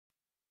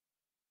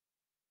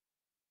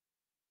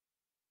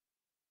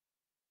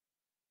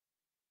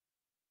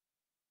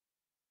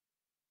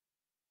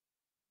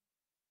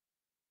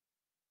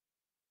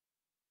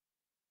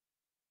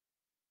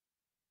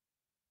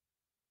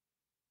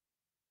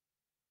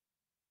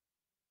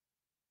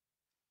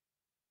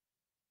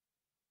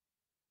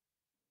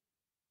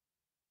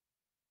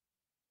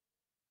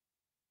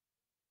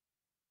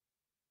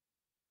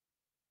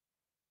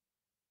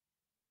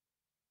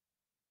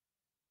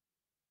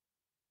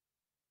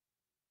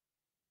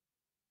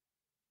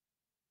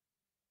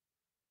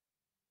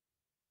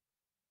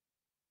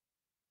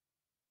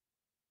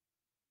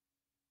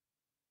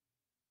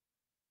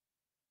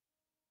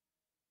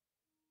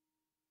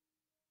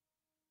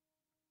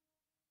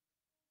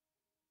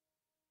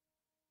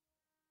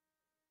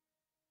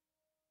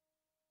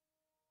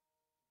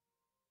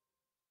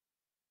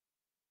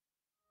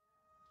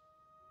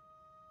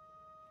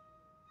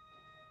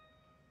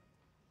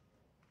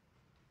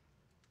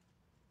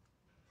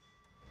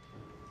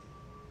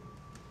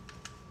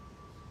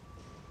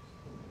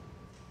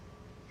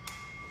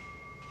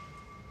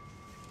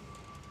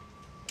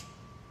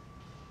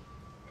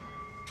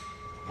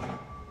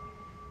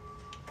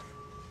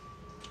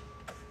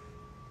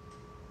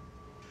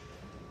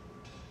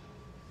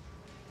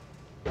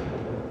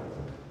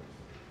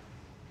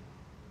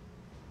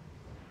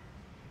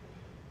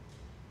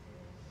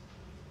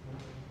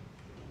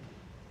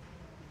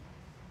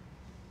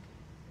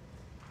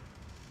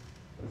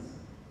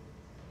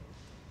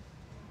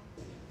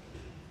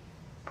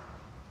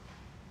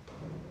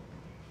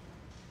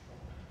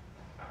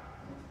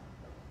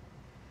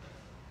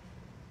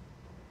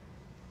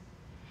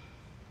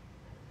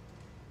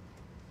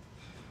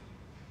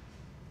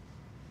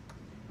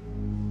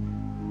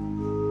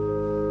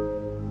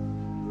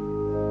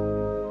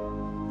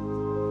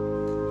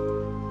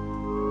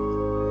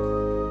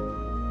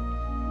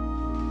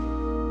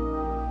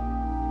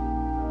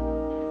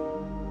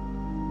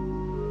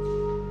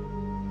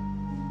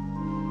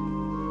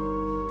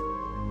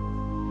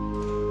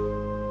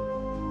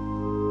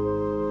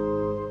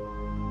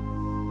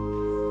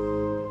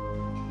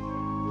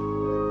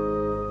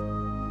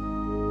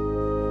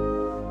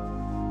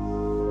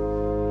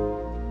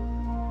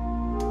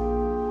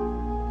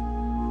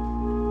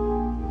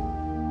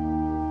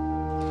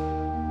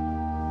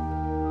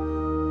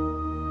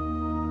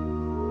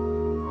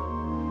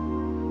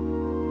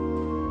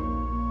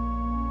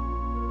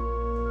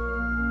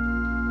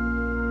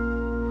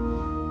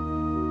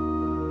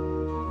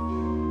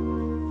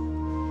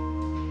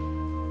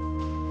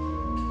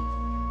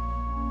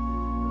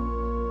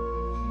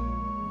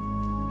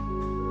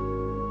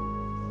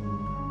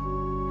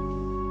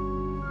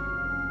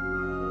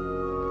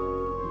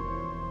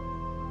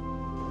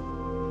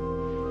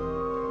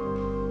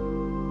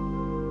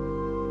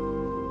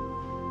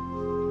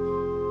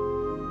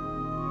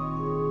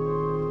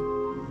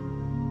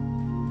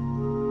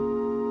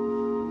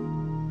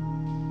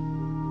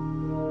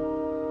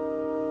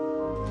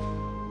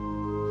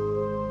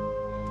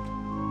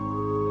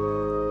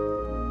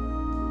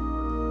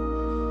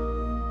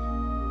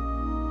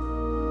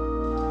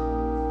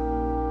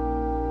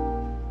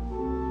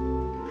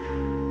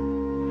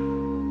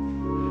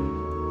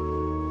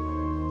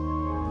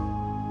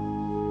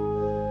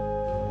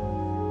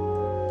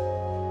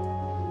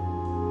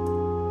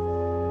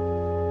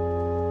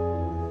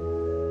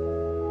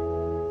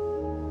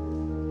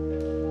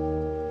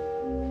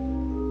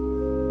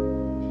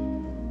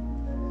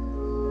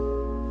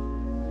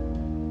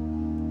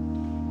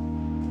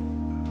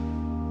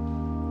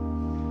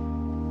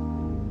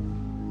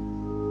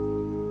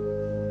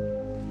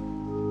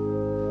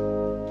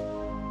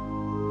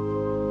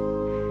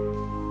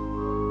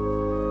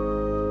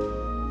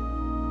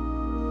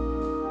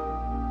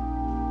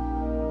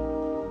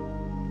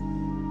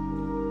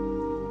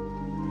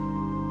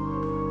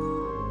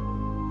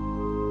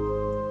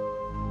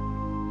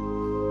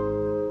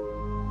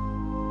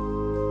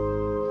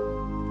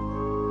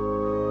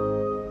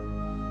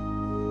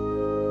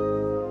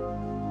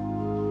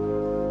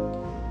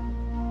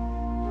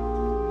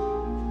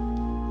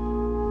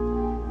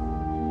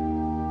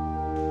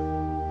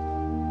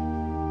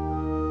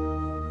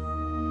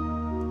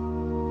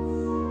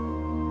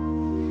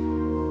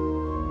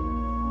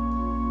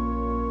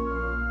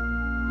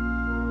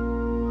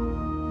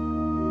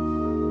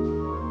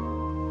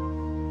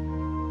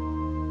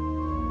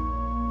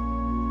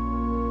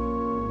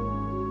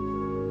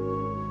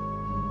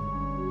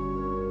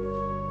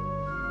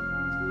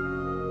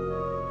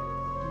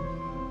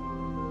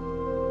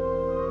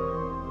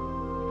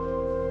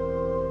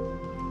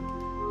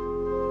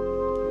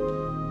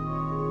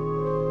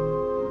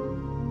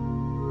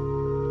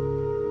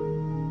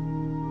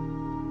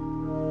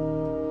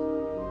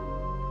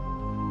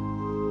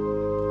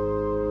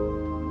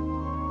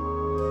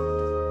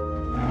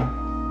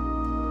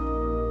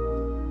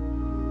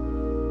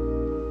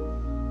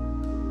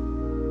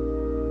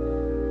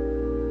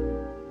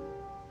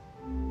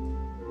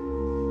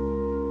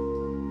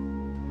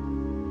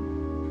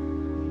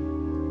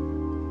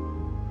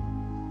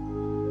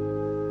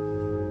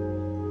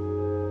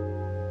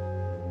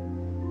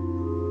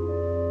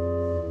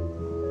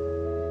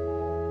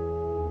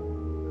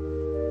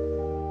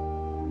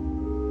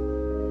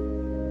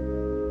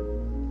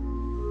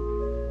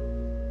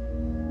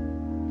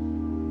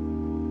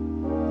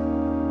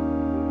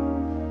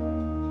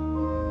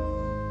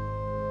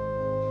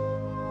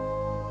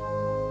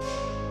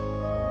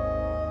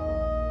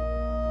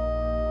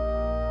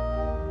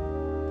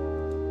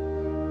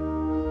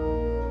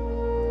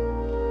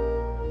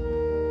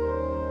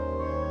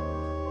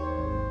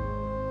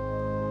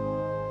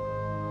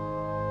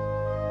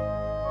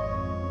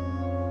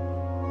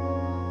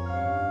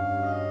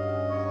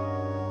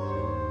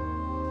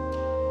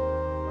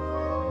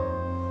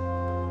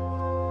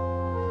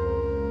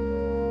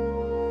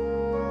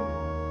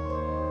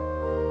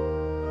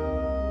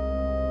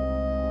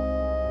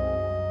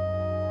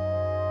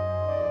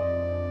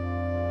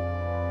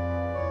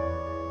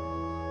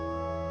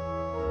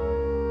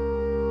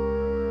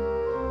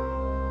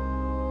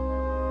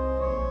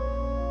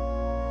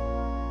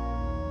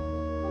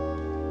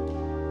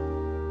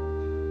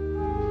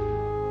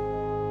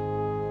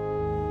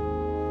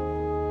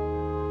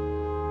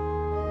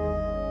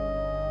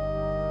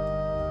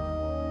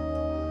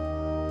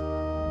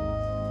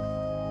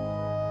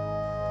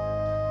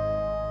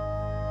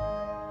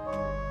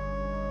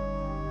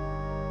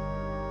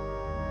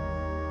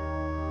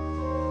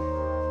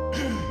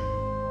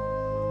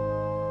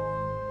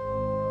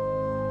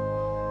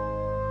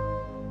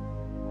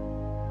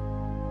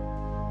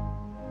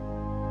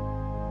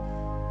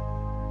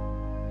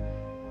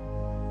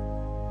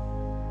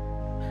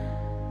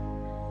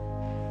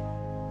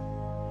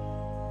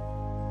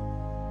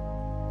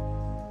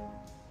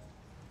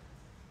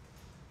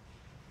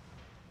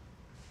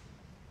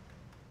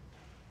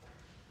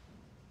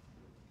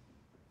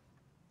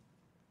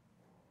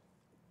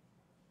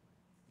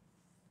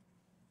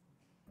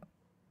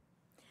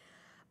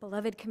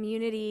Beloved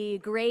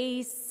community,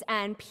 grace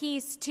and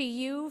peace to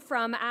you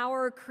from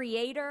our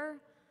Creator,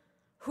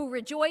 who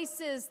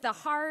rejoices the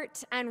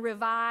heart and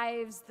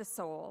revives the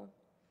soul.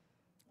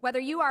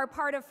 Whether you are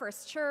part of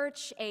First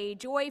Church, a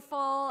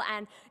joyful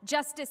and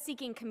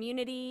justice-seeking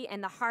community in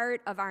the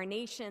heart of our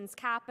nation's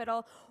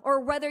capital,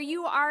 or whether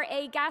you are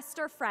a guest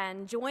or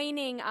friend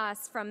joining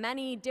us from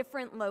many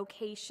different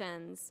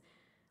locations,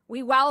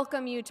 we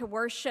welcome you to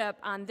worship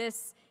on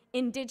this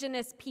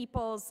Indigenous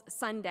Peoples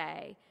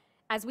Sunday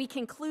as we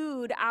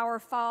conclude our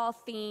fall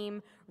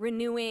theme,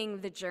 Renewing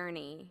the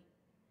Journey.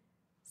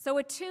 So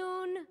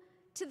attune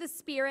to the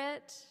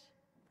Spirit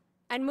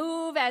and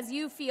move as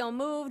you feel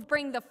moved.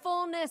 Bring the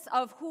fullness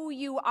of who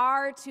you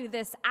are to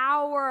this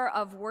hour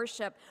of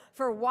worship,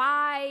 for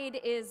wide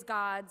is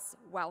God's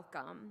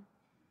welcome.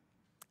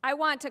 I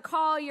want to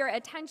call your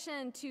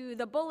attention to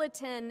the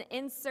bulletin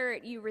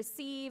insert you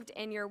received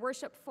in your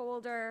worship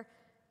folder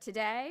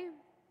today.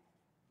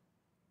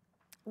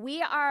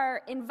 We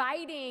are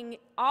inviting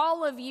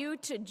all of you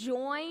to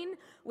join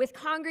with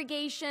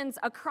congregations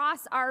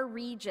across our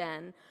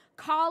region,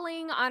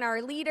 calling on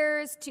our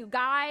leaders to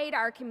guide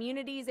our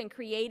communities in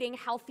creating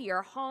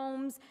healthier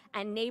homes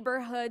and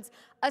neighborhoods,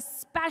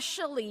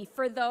 especially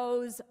for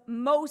those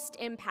most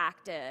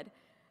impacted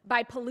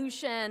by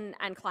pollution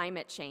and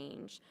climate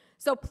change.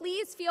 So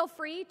please feel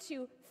free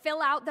to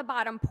fill out the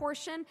bottom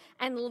portion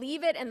and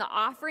leave it in the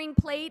offering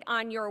plate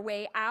on your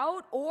way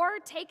out, or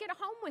take it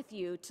home with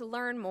you to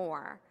learn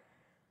more.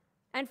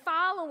 And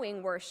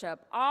following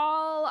worship,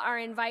 all are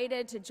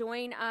invited to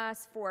join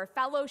us for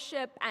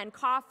fellowship and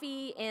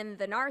coffee in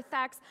the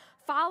narthex,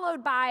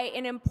 followed by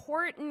an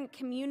important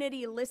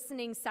community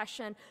listening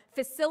session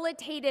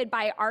facilitated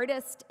by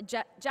artist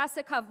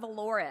Jessica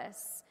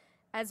Valoris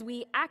as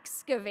we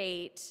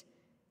excavate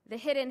the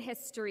hidden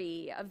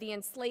history of the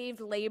enslaved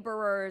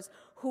laborers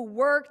who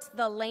worked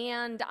the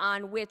land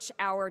on which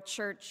our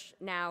church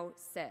now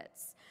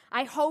sits.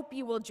 I hope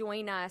you will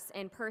join us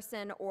in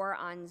person or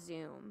on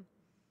Zoom.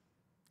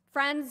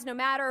 Friends, no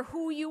matter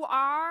who you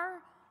are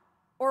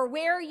or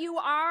where you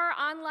are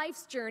on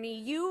life's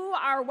journey, you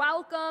are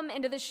welcome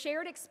into the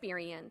shared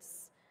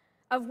experience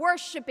of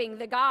worshiping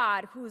the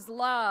God whose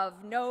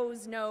love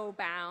knows no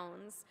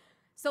bounds.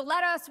 So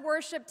let us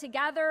worship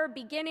together,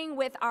 beginning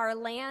with our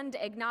land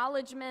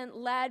acknowledgement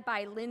led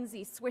by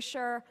Lindsay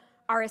Swisher,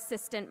 our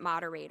assistant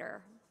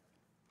moderator.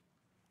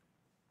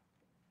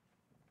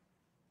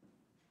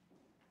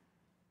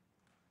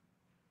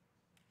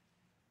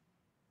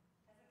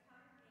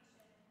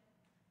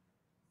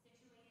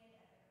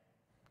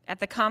 At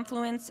the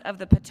confluence of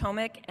the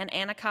Potomac and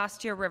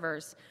Anacostia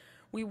rivers,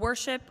 we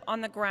worship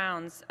on the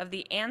grounds of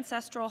the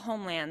ancestral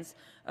homelands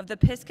of the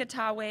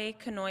Piscataway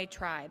Conoy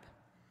tribe,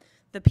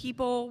 the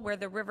people where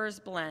the rivers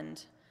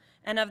blend,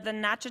 and of the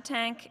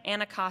Nachatank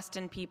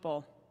Anacostan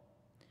people.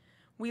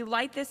 We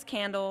light this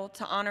candle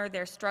to honor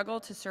their struggle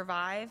to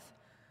survive,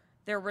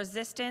 their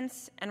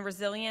resistance and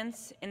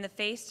resilience in the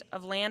face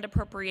of land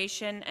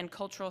appropriation and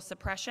cultural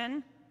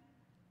suppression,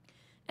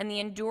 and the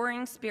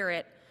enduring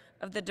spirit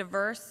of the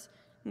diverse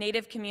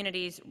Native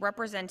communities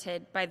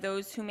represented by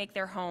those who make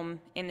their home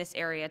in this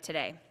area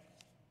today.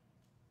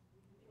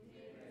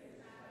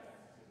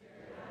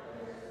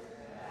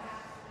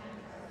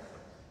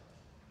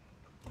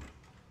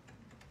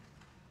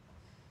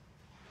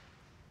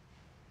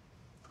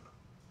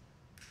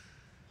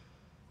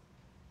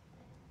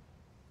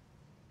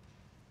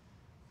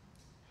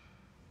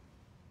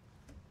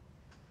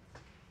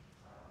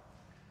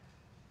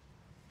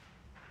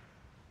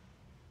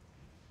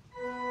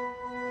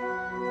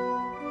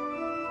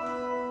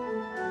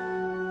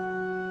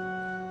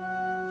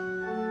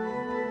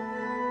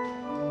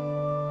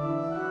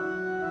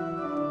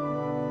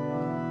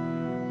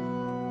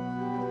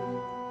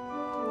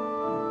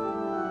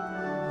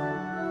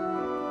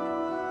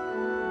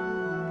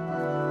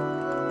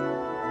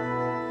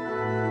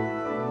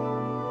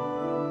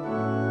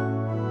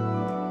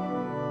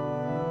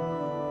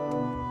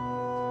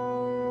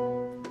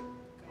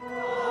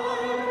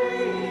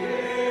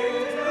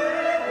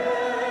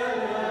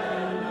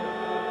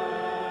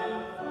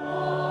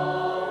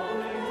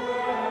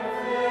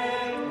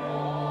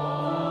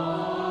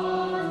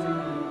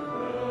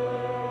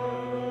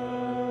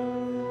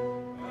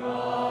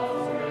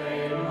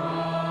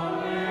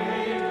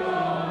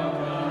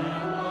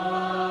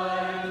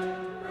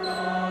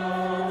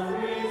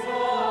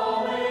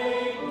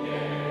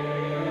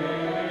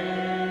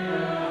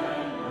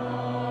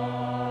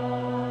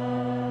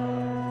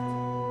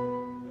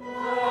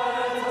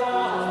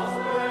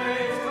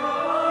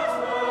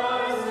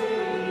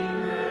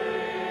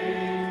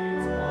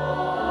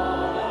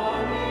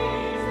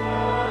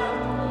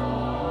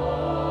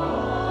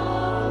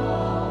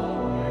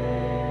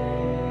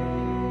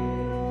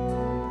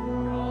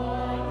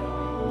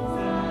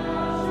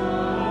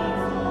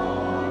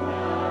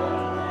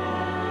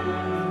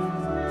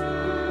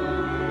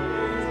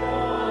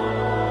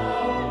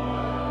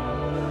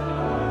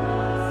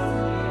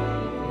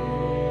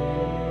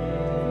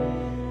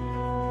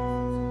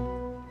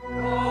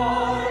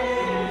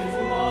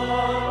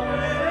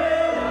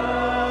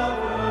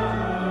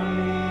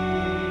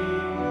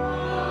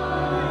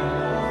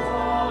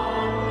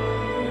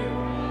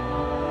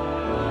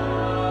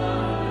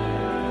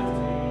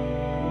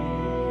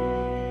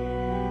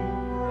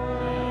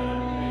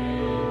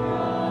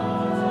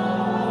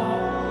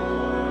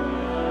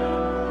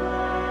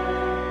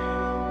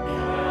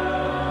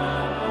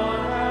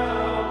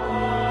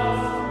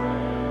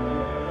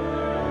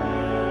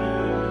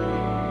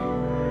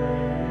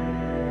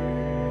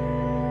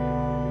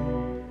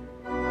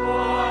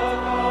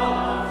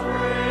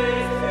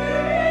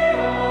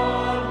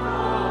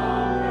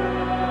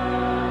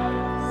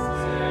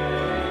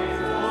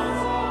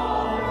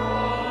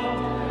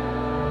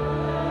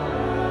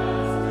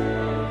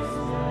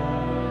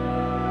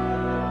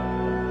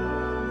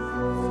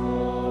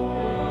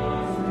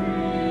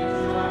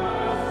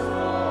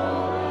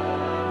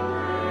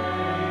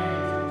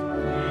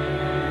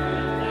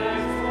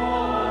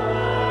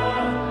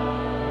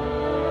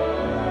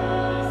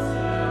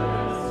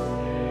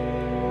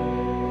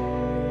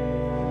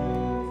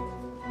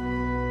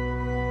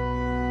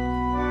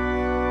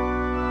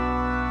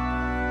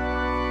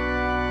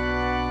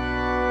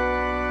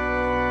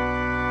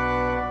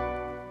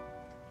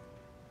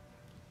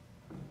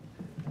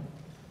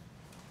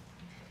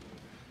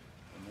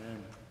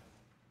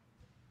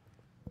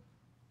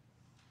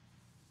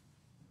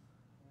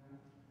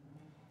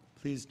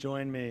 Please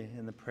join me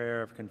in the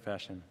prayer of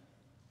confession.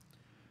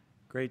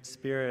 Great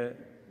Spirit,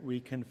 we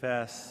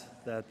confess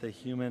that the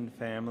human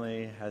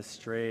family has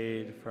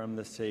strayed from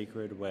the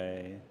sacred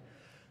way,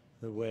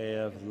 the way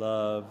of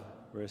love,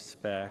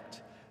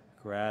 respect,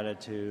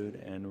 gratitude,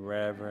 and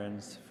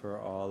reverence for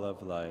all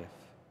of life.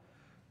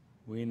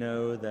 We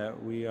know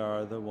that we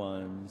are the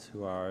ones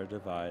who are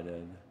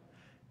divided,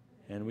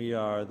 and we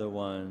are the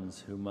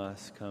ones who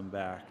must come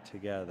back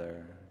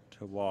together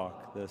to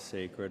walk the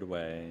sacred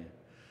way,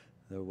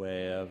 the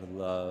way of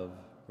love,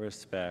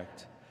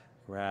 respect,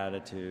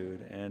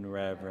 gratitude, and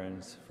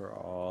reverence for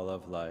all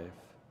of life.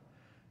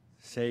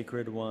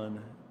 Sacred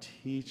One,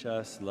 teach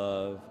us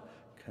love,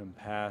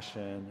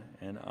 compassion,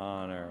 and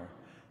honor,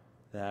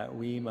 that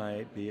we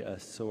might be a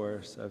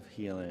source of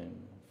healing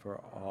for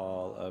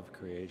all of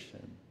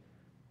creation.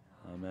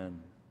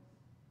 Amen.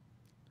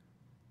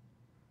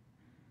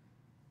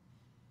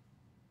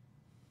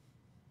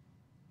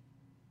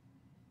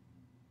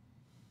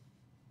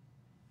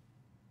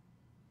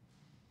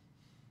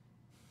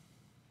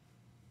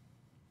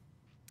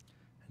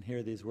 And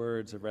hear these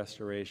words of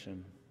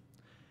restoration.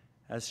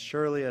 As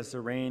surely as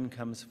the rain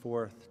comes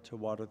forth to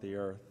water the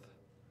earth,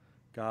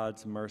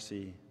 God's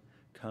mercy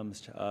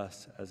comes to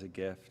us as a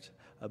gift,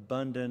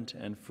 abundant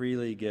and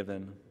freely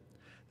given.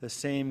 The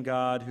same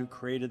God who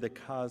created the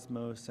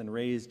cosmos and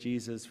raised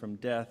Jesus from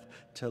death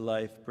to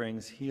life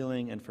brings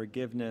healing and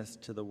forgiveness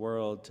to the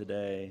world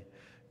today.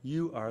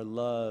 You are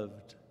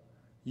loved.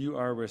 You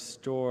are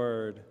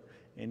restored.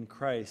 In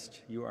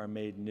Christ, you are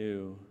made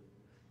new.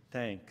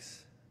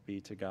 Thanks be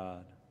to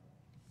God.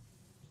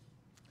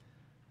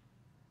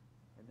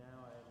 And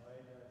now I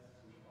invite us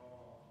to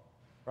all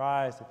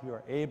rise, if you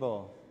are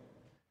able,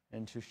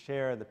 and to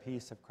share the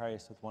peace of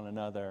Christ with one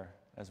another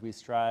as we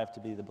strive to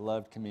be the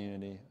beloved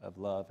community of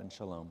love and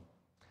shalom.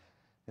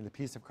 May the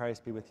peace of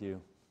Christ be with you.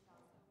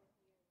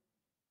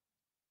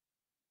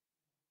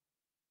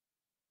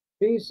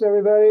 Peace,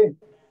 everybody.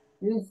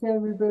 Peace,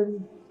 everybody.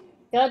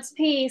 God's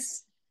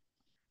peace.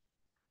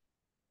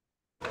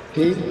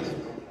 Peace.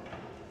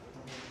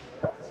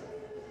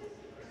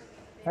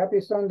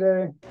 Happy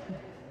Sunday.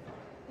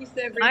 Peace,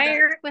 Hi, everybody.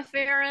 Eric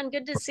McFerrin.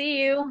 Good to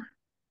see you.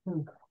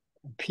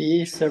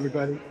 Peace,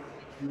 everybody.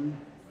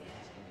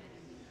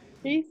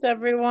 Peace,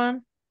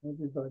 everyone.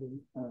 Everybody.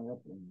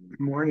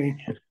 Morning.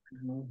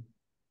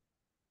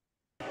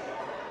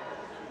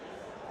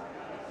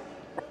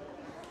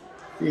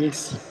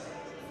 Peace.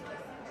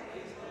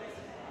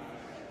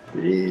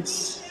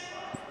 Peace.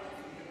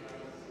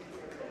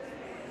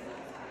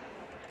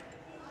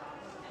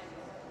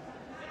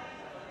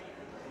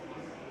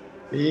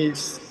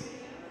 Peace.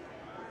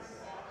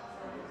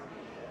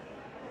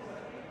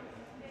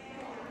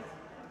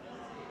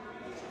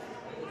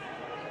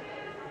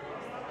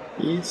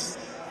 Peace.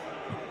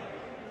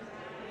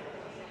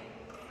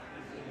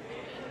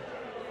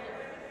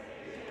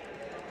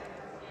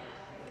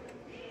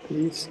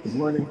 Peace. Good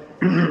morning.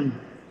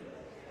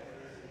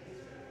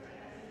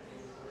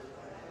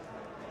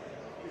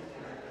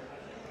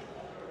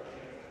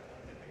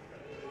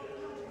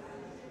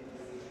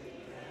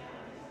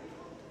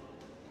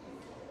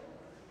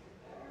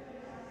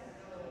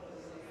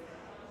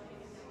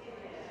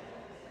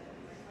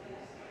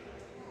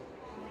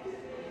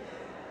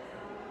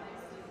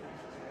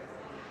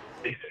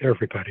 Peace,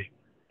 everybody.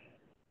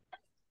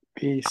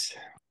 Peace.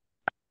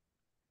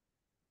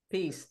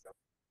 Peace.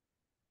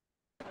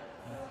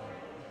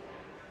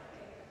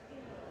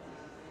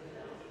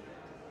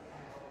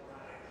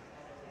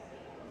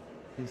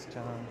 Peace,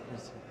 John.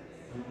 Peace.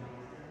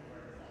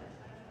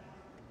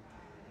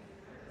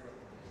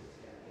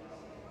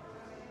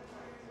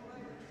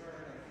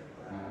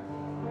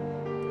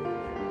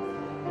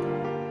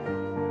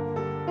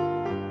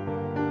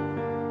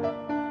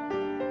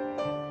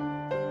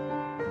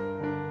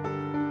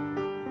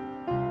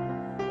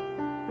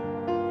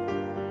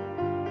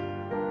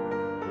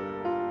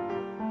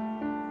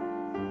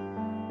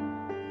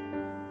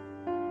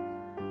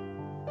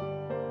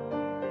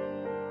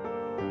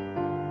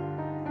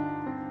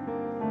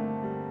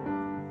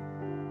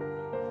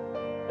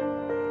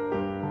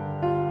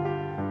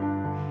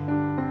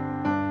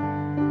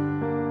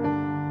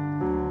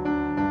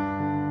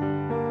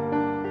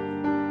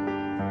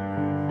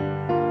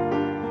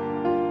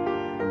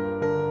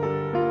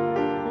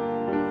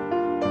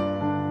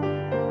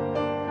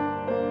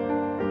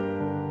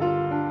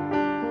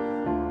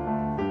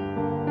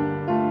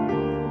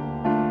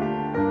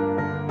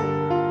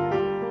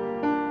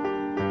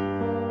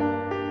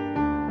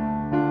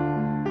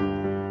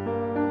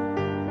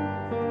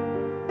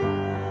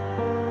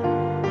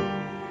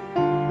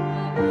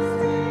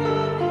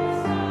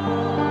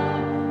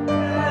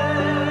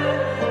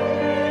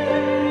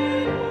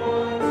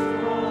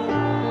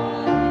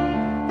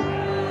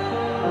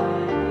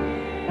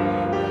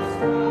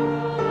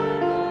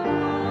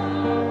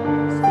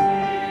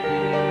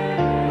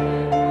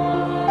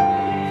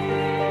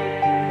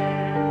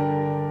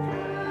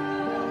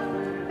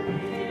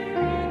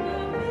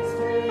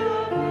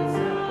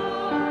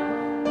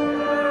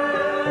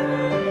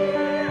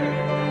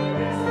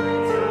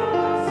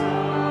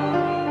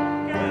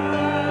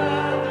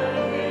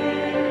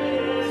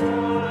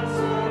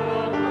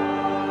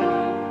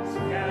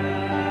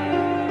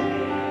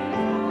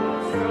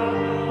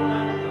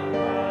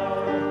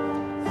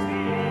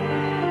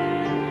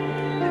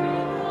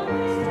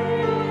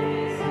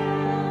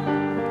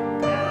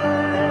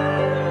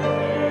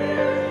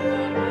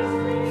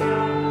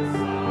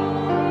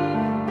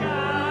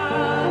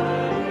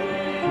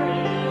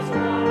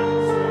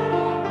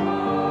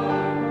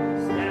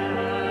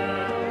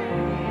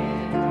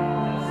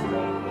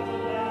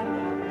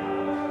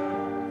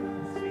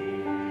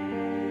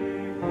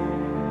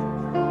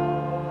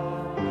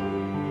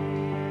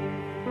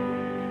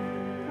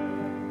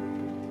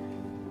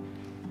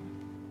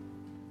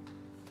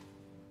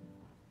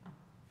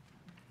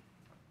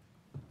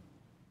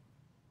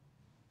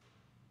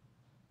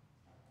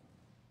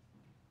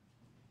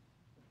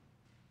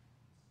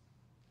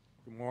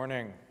 Good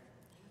morning.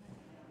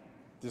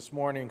 This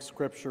morning's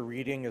scripture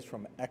reading is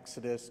from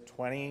Exodus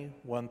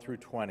 20:1 through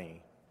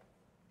 20.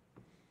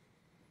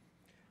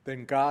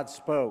 Then God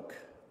spoke,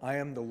 I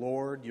am the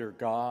Lord your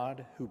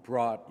God who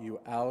brought you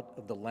out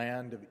of the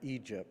land of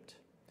Egypt,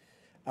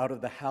 out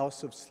of the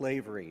house of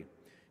slavery.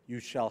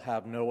 You shall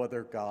have no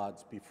other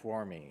gods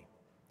before me.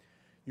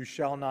 You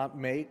shall not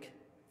make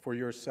for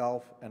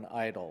yourself an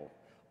idol,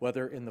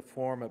 whether in the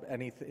form of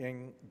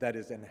anything that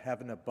is in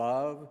heaven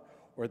above,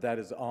 or that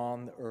is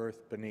on the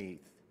earth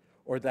beneath,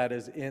 or that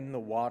is in the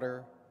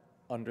water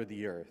under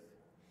the earth.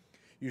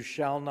 You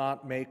shall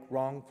not make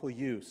wrongful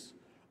use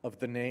of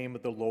the name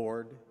of the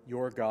Lord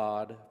your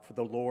God, for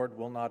the Lord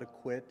will not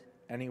acquit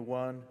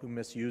anyone who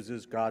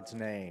misuses God's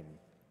name.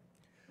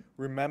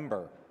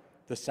 Remember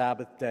the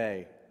Sabbath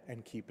day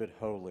and keep it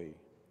holy.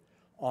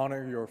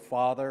 Honor your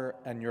father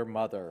and your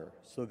mother,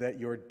 so that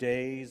your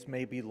days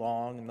may be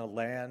long in the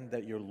land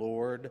that your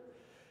Lord,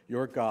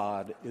 your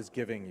God, is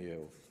giving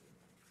you.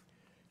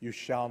 You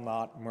shall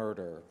not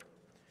murder.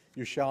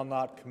 You shall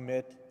not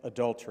commit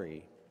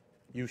adultery.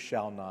 You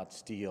shall not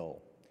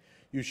steal.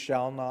 You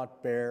shall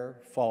not bear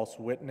false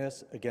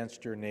witness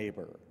against your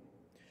neighbor.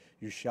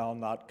 You shall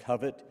not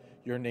covet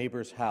your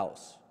neighbor's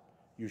house.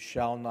 You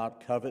shall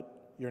not covet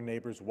your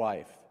neighbor's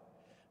wife,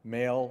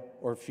 male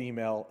or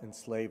female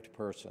enslaved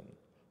person,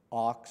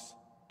 ox,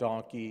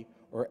 donkey,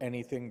 or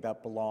anything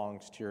that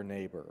belongs to your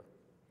neighbor.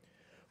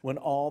 When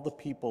all the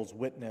peoples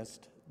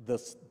witnessed the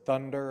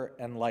thunder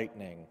and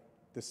lightning,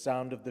 the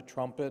sound of the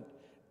trumpet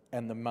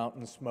and the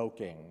mountain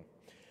smoking,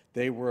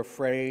 they were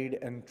afraid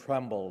and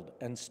trembled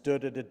and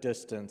stood at a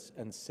distance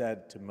and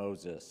said to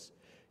Moses,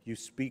 You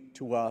speak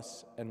to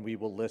us and we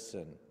will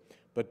listen,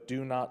 but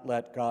do not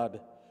let God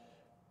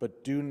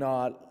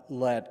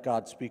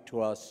speak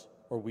to us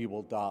or we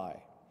will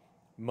die.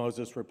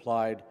 Moses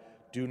replied,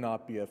 Do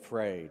not be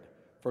afraid,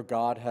 for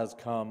God has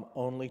come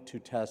only to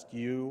test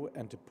you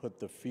and to put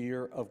the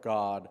fear of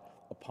God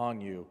upon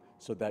you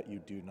so that you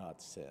do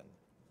not sin.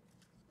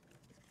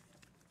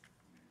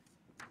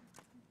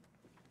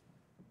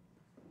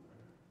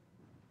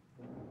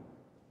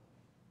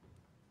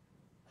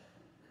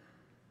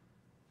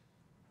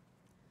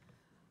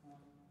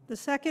 The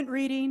second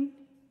reading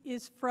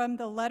is from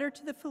the letter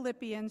to the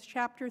Philippians,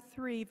 chapter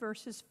 3,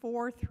 verses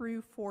 4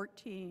 through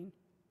 14.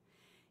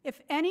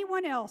 If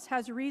anyone else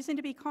has reason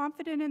to be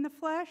confident in the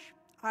flesh,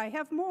 I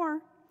have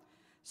more.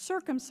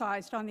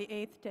 Circumcised on the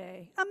 8th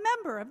day, a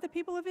member of the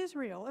people of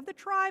Israel, of the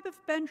tribe of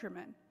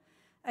Benjamin,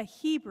 a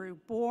Hebrew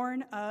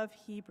born of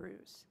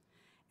Hebrews.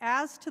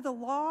 As to the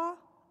law,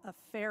 a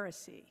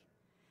Pharisee.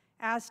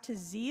 As to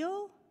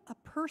zeal, a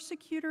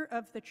persecutor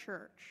of the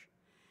church.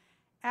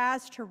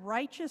 As to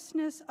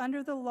righteousness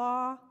under the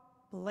law,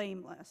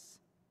 blameless.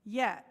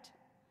 Yet,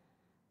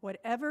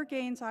 whatever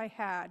gains I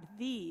had,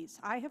 these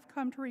I have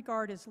come to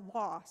regard as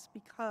loss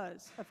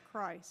because of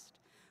Christ.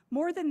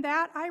 More than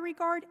that, I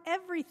regard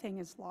everything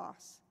as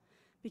loss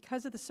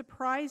because of the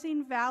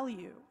surprising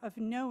value of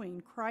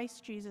knowing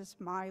Christ Jesus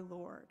my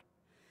Lord.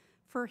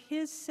 For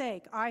his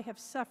sake, I have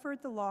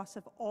suffered the loss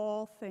of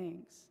all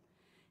things,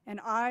 and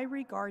I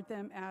regard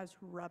them as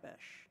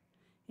rubbish,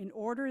 in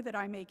order that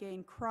I may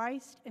gain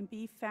Christ and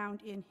be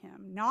found in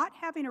him, not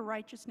having a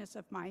righteousness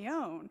of my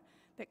own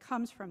that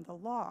comes from the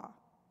law,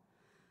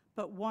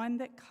 but one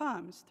that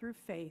comes through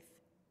faith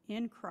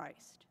in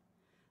Christ,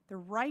 the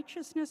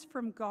righteousness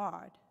from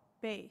God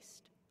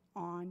based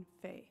on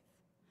faith.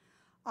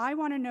 I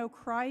want to know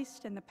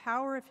Christ and the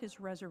power of his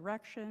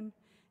resurrection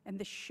and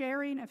the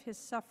sharing of his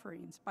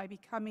sufferings by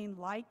becoming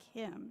like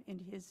him in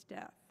his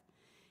death,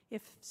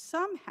 if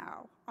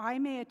somehow I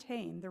may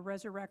attain the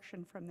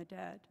resurrection from the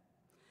dead.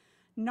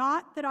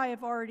 Not that I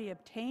have already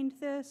obtained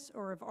this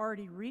or have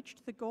already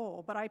reached the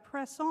goal, but I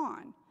press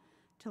on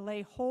to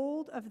lay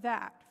hold of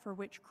that for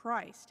which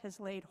Christ has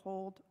laid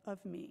hold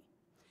of me.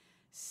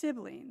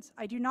 Siblings,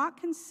 I do not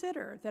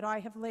consider that I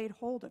have laid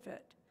hold of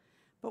it,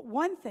 but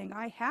one thing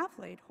I have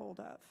laid hold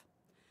of,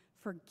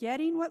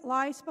 forgetting what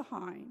lies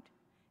behind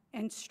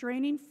and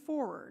straining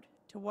forward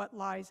to what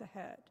lies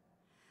ahead.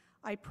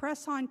 I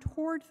press on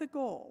toward the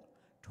goal,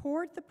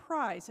 toward the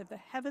prize of the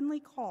heavenly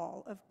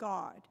call of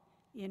God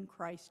in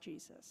Christ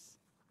Jesus.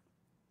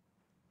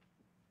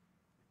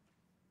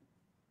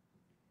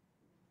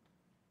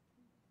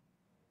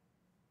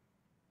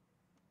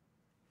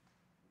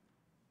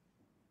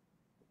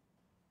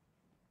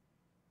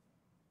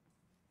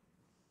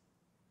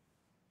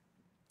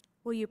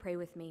 Will you pray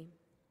with me?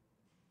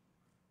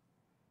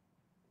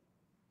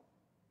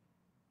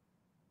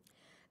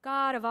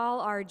 God of all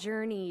our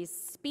journeys,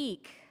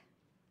 speak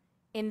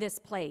in this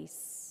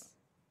place,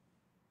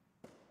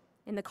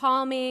 in the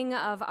calming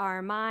of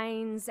our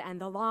minds and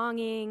the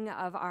longing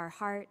of our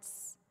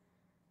hearts.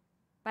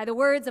 By the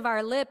words of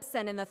our lips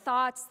and in the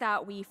thoughts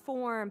that we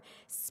form,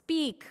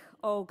 speak,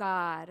 O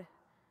God,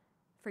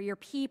 for your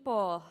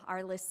people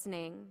are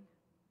listening.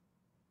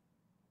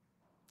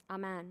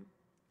 Amen.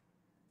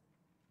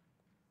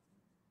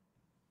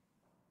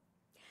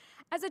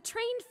 As a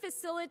trained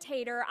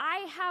facilitator, I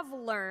have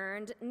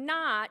learned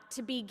not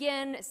to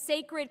begin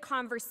sacred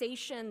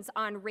conversations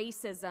on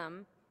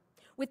racism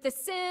with the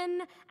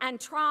sin and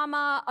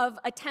trauma of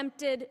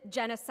attempted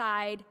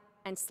genocide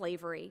and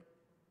slavery.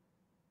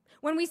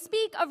 When we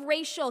speak of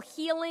racial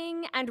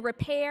healing and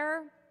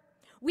repair,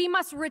 we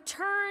must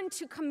return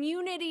to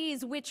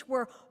communities which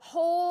were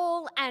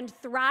whole and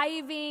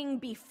thriving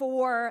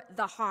before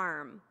the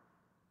harm,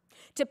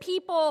 to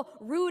people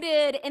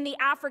rooted in the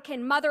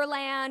African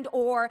motherland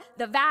or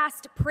the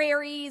vast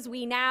prairies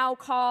we now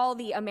call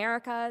the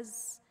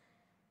Americas.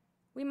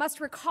 We must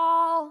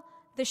recall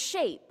the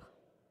shape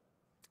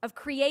of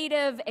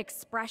creative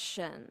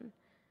expression,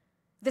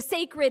 the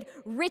sacred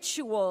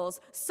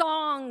rituals,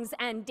 songs,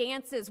 and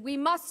dances. We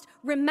must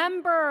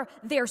remember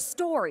their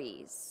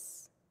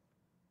stories.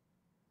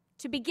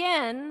 To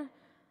begin,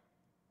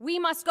 we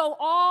must go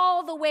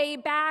all the way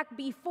back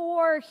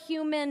before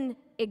human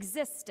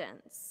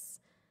existence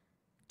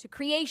to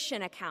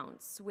creation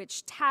accounts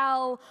which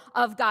tell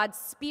of God's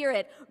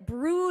Spirit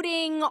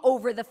brooding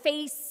over the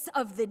face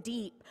of the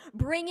deep,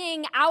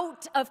 bringing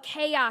out of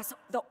chaos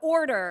the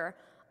order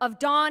of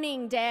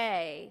dawning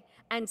day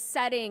and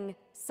setting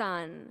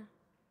sun.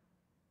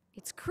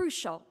 It's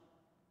crucial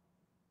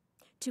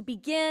to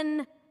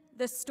begin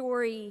the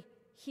story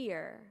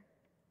here.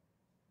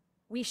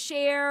 We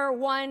share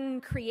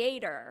one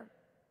creator.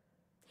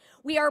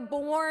 We are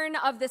born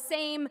of the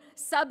same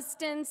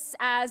substance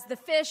as the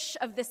fish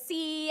of the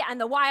sea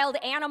and the wild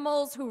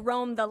animals who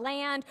roam the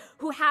land,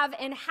 who have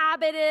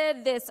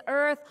inhabited this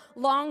earth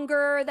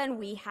longer than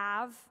we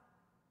have.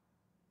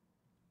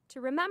 To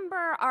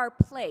remember our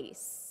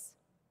place,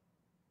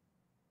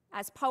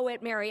 as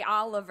poet Mary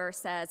Oliver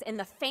says, in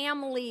the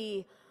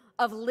family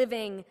of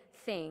living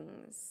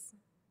things.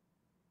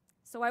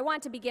 So I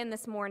want to begin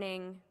this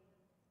morning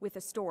with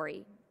a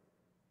story.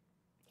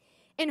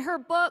 In her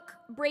book,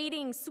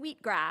 Braiding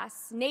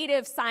Sweetgrass,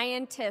 native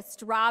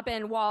scientist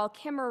Robin Wall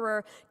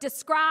Kimmerer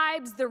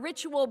describes the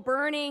ritual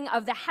burning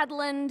of the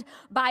headland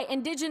by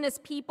indigenous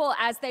people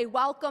as they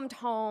welcomed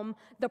home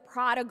the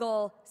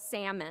prodigal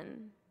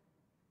salmon.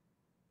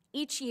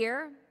 Each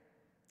year,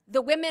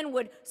 the women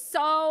would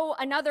sew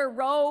another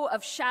row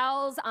of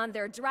shells on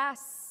their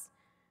dress.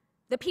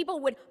 The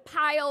people would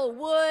pile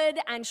wood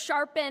and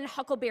sharpen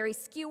huckleberry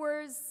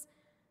skewers.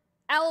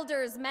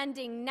 Elders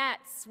mending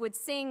nets would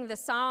sing the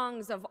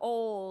songs of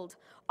old.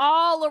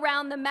 All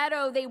around the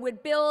meadow, they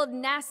would build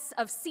nests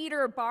of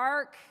cedar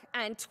bark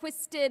and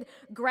twisted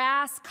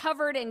grass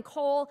covered in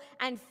coal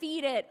and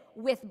feed it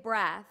with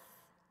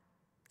breath.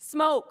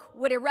 Smoke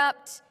would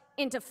erupt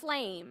into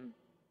flame,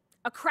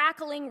 a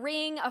crackling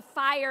ring of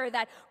fire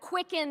that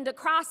quickened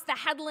across the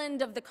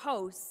headland of the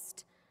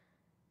coast.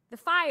 The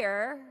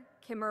fire,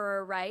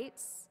 Kimmerer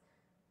writes,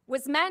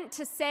 was meant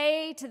to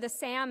say to the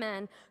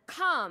salmon,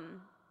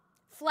 "Come,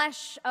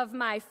 flesh of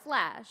my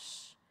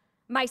flesh,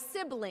 my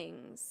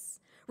siblings,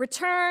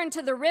 return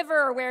to the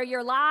river where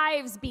your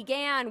lives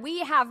began. We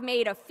have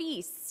made a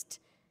feast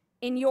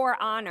in your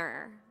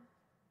honor."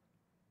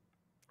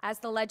 As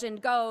the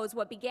legend goes,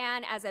 what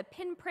began as a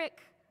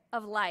pinprick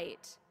of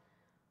light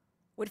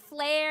would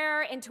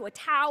flare into a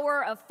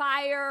tower of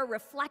fire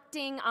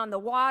reflecting on the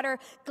water,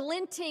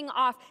 glinting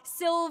off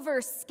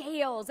silver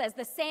scales as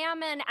the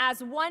salmon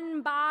as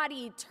one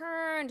body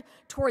turned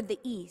toward the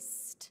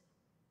east.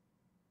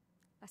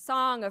 A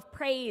song of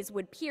praise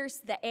would pierce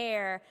the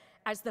air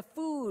as the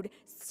food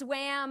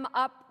swam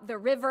up the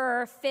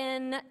river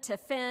fin to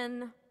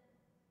fin.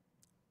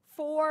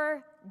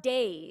 4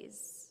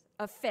 days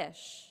of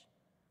fish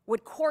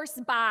would course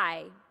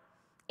by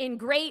in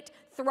great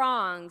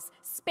throngs,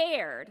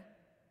 spared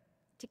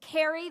to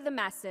carry the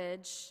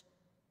message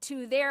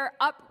to their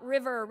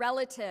upriver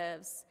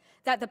relatives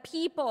that the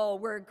people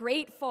were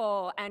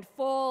grateful and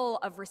full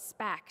of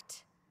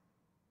respect.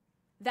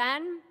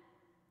 Then,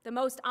 the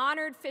most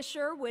honored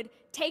fisher would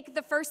take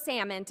the first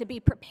salmon to be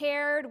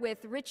prepared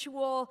with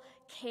ritual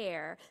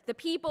care. The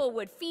people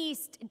would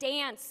feast,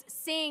 dance,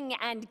 sing,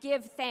 and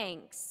give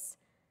thanks.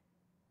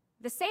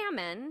 The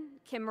salmon,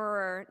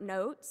 Kimmerer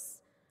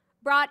notes,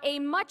 brought a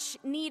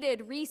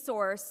much-needed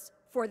resource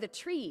for the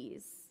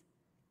trees: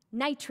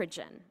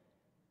 nitrogen.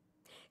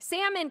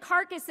 Salmon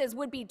carcasses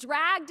would be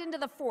dragged into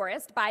the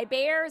forest by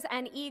bears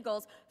and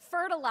eagles,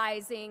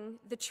 fertilizing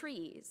the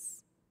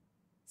trees.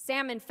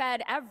 Salmon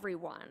fed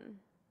everyone.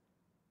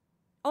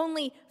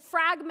 Only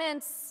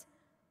fragments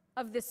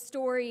of this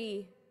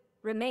story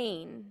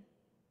remain.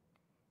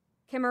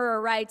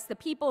 Kimmerer writes, "The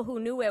people who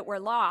knew it were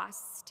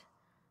lost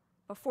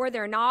before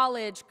their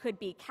knowledge could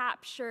be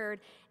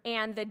captured,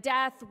 and the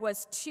death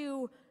was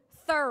too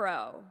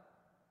thorough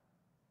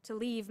to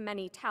leave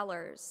many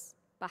tellers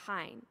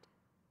behind."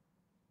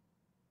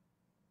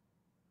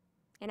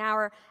 In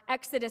our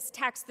Exodus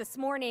text this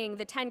morning,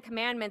 the Ten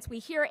Commandments, we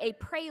hear a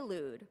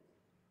prelude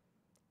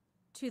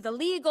to the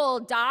legal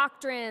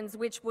doctrines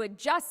which would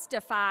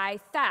justify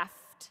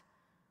theft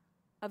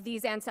of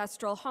these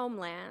ancestral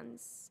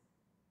homelands.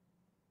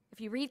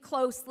 If you read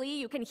closely,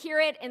 you can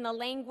hear it in the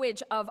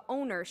language of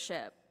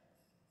ownership.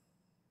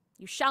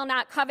 You shall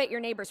not covet your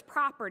neighbor's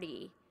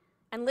property.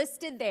 And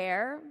listed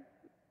there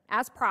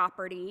as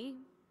property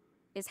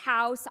is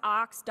house,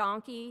 ox,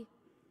 donkey,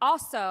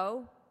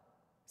 also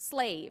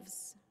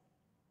slaves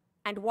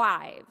and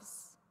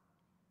wives.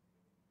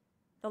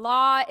 The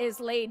law is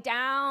laid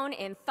down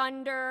in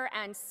thunder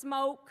and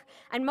smoke,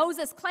 and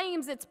Moses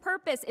claims its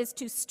purpose is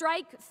to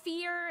strike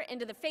fear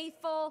into the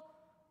faithful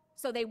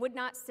so they would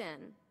not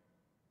sin.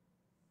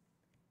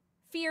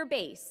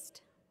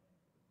 Fear-based,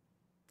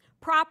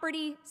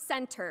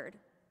 property-centered,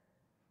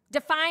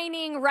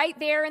 defining right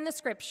there in the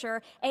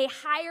scripture a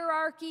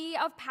hierarchy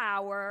of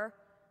power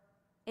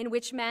in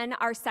which men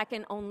are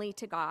second only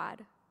to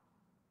God.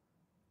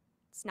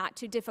 It's not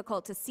too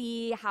difficult to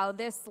see how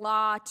this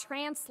law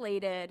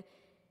translated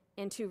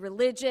into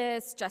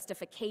religious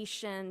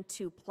justification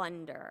to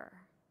plunder.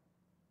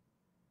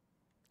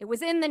 It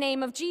was in the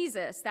name of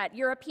Jesus that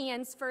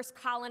Europeans first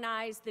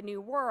colonized the New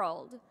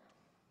World.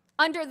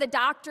 Under the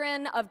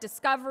doctrine of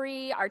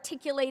discovery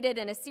articulated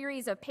in a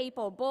series of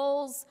papal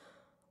bulls,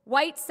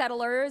 white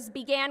settlers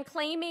began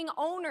claiming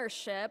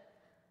ownership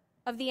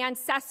of the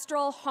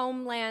ancestral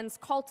homelands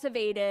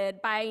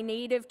cultivated by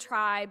native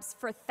tribes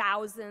for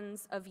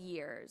thousands of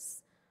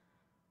years.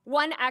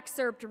 One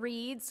excerpt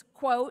reads,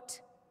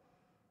 quote,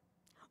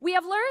 "We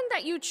have learned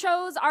that you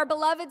chose our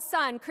beloved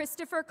son,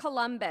 Christopher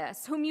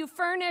Columbus, whom you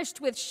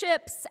furnished with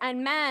ships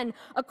and men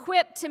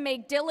equipped to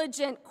make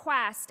diligent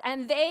quest,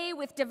 and they,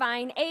 with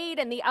divine aid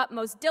and the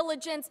utmost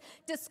diligence,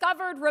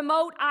 discovered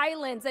remote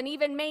islands and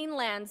even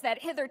mainlands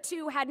that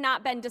hitherto had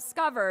not been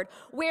discovered,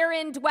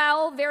 wherein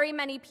dwell very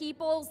many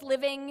peoples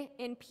living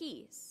in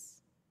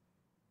peace.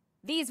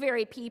 These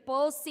very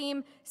peoples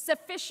seem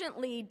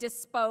sufficiently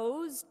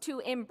disposed to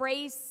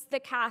embrace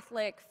the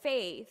Catholic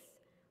faith,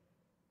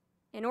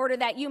 in order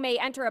that you may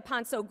enter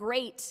upon so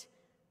great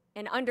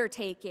an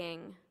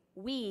undertaking,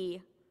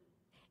 we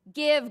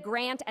give,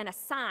 grant, and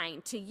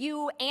assign to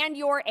you and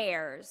your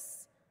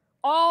heirs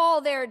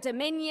all their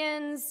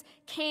dominions,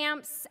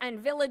 camps, and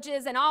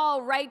villages, and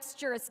all rights,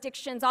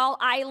 jurisdictions, all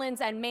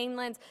islands and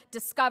mainlands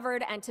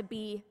discovered and to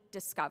be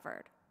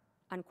discovered,"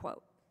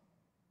 unquote.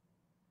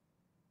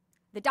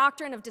 The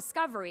doctrine of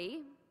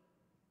discovery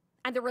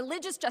and the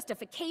religious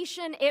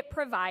justification it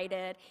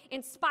provided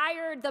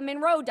inspired the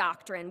Monroe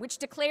Doctrine, which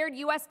declared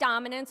U.S.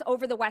 dominance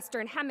over the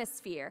Western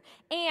Hemisphere,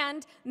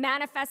 and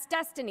Manifest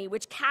Destiny,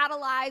 which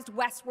catalyzed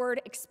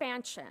westward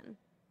expansion.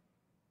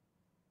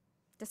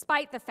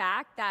 Despite the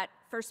fact that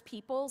First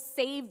Peoples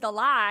saved the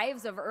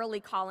lives of early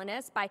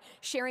colonists by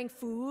sharing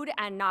food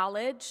and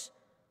knowledge,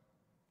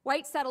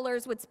 white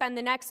settlers would spend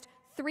the next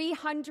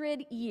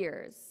 300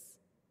 years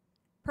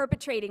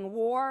perpetrating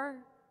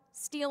war,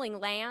 stealing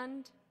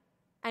land,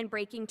 and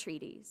breaking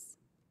treaties.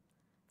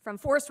 From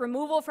forced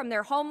removal from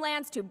their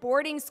homelands to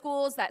boarding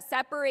schools that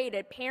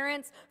separated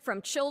parents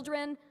from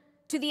children,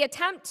 to the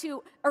attempt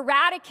to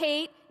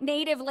eradicate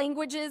native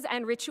languages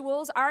and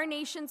rituals, our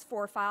nation's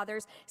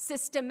forefathers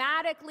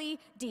systematically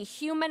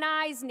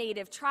dehumanized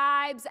native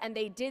tribes, and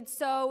they did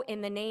so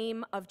in the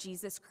name of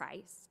Jesus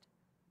Christ.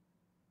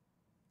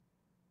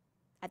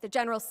 At the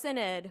General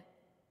Synod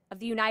of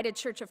the United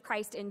Church of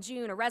Christ in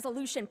June, a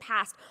resolution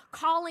passed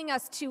calling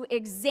us to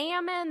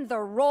examine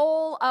the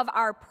role of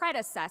our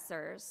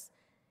predecessors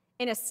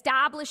in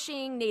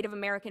establishing Native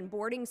American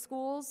boarding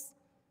schools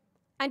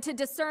and to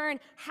discern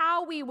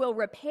how we will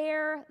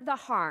repair the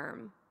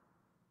harm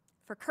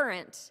for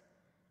current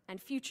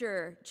and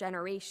future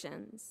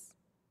generations.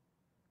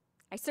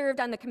 I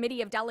served on the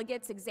committee of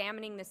delegates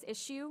examining this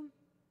issue,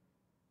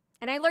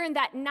 and I learned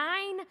that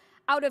 9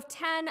 out of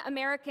 10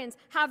 Americans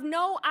have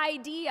no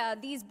idea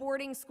these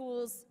boarding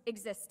schools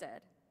existed.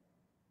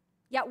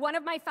 Yet one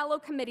of my fellow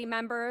committee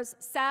members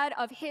said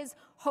of his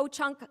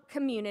Ho-Chunk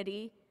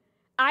community,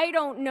 "I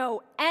don't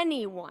know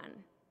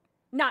anyone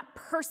not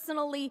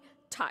personally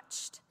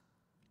touched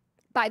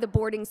by the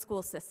boarding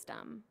school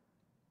system."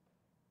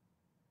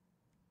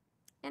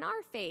 In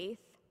our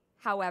faith,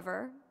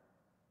 however,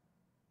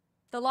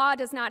 the law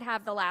does not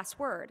have the last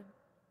word.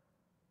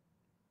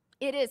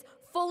 It is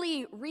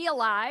fully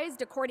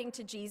realized, according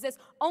to Jesus,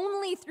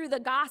 only through the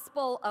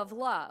gospel of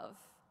love.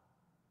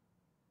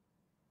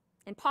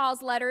 In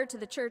Paul's letter to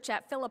the church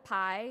at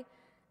Philippi,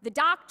 the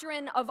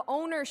doctrine of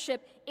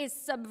ownership is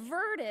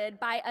subverted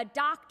by a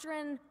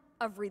doctrine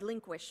of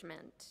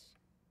relinquishment.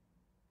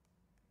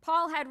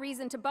 Paul had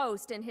reason to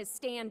boast in his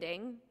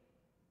standing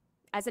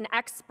as an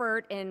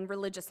expert in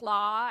religious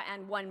law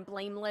and one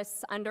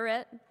blameless under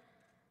it,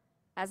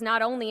 as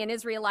not only an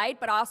Israelite,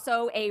 but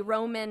also a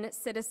Roman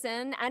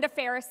citizen and a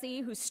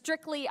Pharisee who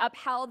strictly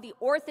upheld the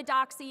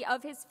orthodoxy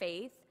of his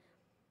faith.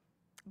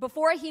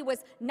 Before he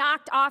was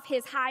knocked off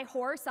his high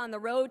horse on the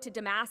road to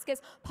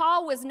Damascus,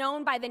 Paul was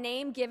known by the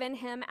name given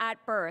him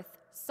at birth,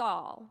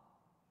 Saul.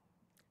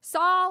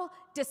 Saul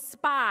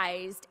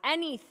despised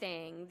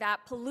anything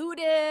that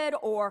polluted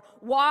or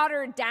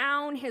watered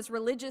down his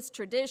religious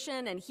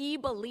tradition, and he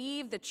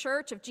believed the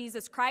Church of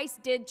Jesus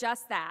Christ did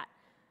just that.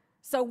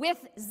 So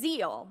with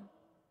zeal,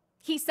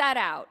 he set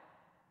out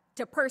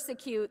to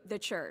persecute the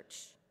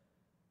church.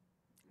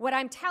 What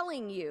I'm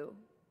telling you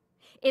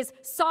is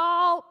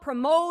Saul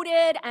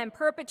promoted and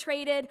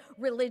perpetrated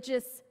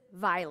religious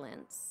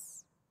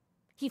violence.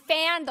 He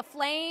fanned the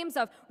flames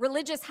of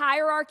religious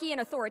hierarchy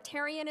and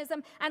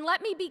authoritarianism. And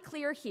let me be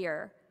clear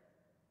here,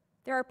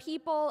 there are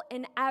people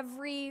in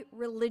every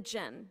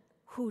religion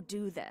who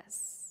do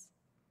this.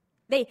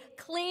 They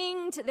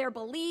cling to their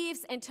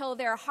beliefs until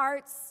their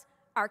hearts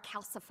are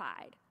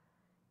calcified.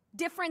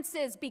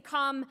 Differences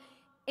become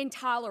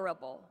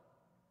intolerable.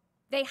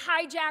 They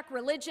hijack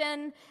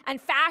religion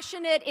and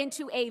fashion it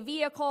into a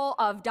vehicle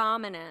of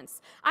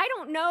dominance. I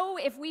don't know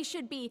if we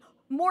should be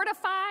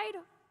mortified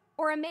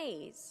or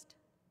amazed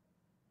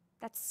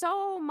that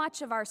so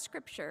much of our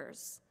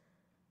scriptures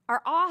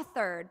are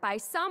authored by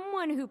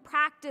someone who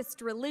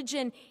practiced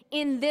religion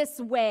in this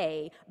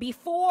way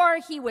before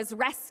he was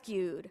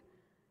rescued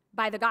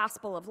by the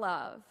gospel of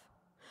love,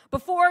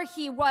 before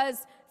he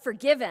was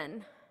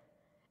forgiven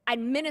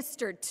and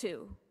ministered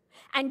to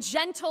and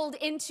gentled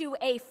into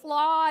a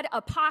flawed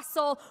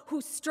apostle who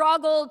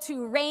struggled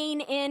to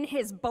rein in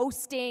his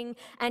boasting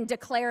and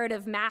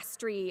declarative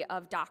mastery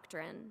of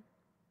doctrine.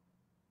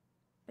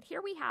 But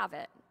here we have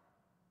it.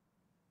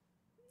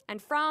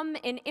 And from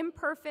an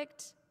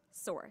imperfect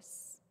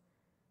source,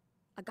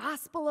 a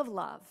gospel of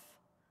love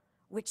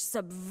which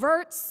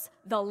subverts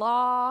the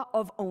law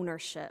of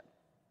ownership.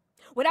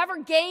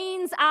 Whatever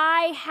gains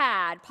I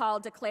had, Paul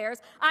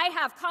declares, I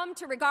have come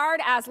to regard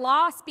as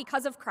loss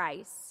because of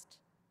Christ.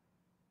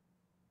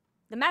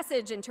 The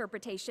Message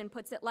interpretation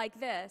puts it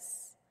like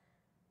this: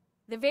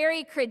 the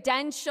very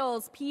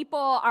credentials people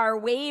are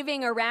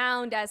waving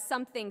around as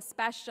something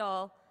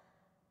special,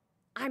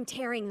 I'm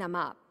tearing them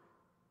up.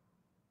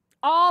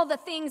 All the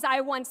things I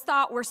once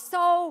thought were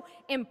so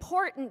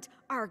important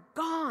are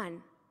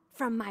gone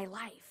from my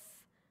life.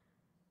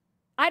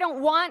 I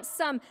don't want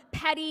some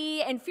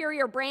petty,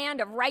 inferior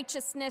brand of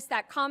righteousness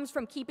that comes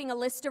from keeping a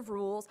list of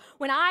rules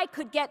when I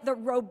could get the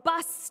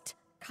robust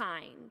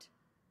kind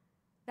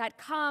that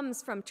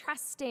comes from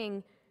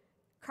trusting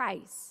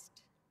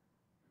Christ,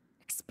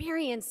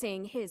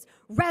 experiencing his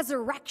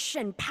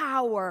resurrection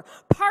power,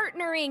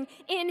 partnering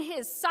in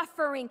his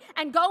suffering,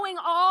 and going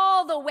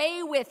all the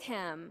way with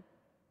him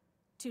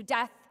to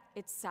death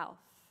itself.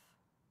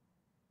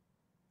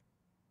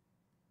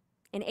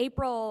 In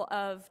April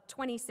of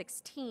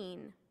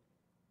 2016,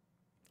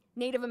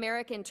 Native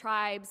American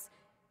tribes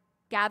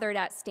gathered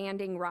at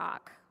Standing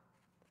Rock,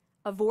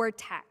 a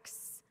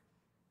vortex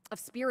of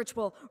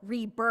spiritual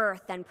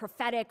rebirth and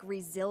prophetic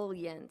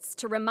resilience,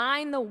 to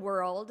remind the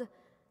world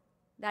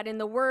that, in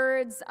the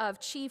words of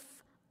Chief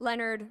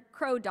Leonard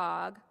Crow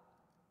Dog,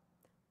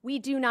 we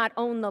do not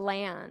own the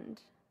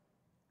land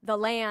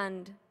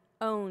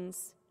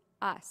owns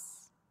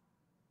us.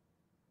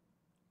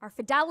 Our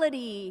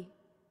fidelity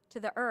to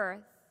the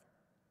earth,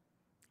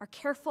 our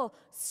careful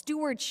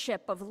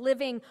stewardship of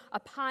living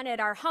upon it,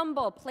 our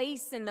humble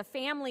place in the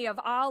family of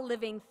all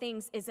living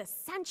things is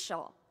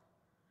essential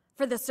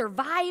for the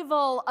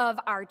survival of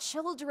our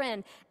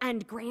children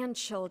and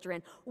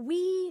grandchildren.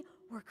 We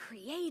were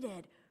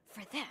created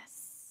for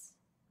this.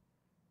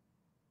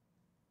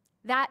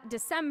 That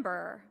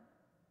December,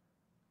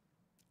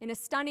 in a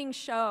stunning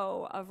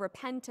show of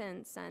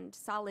repentance and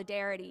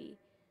solidarity,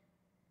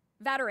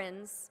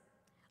 veterans,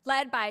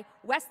 led by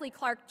Wesley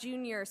Clark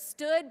Jr.,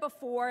 stood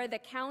before the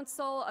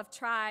Council of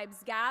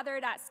Tribes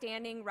gathered at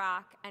Standing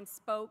Rock and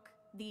spoke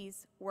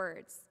these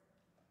words.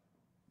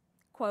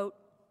 Quote,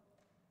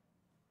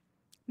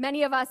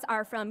 "Many of us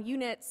are from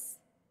units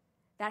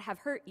that have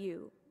hurt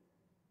you.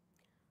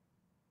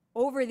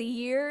 Over the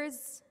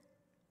years,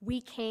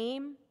 we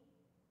came,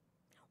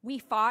 we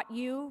fought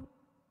you,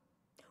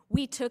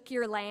 we took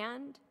your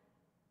land,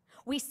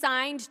 we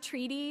signed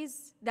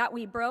treaties that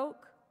we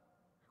broke,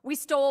 we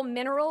stole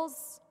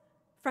minerals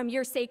from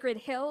your sacred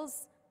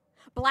hills,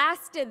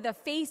 blasted the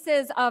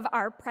faces of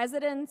our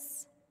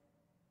presidents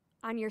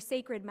on your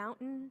sacred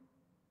mountain.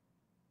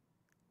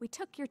 We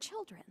took your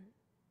children.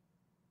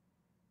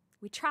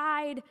 We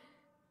tried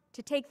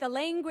to take the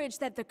language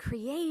that the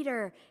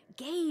Creator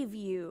gave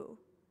you.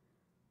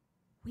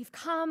 We've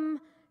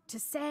come to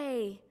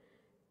say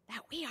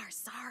that we are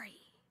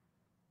sorry.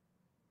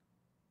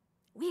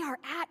 We are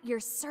at your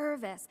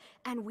service,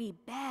 and we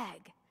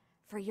beg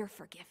for your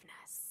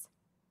forgiveness."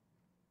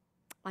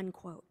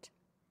 Unquote.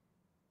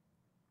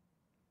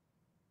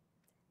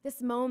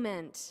 This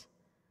moment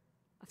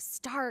of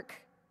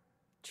stark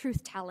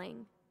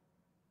truth-telling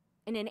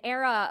in an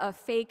era of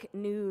fake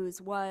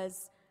news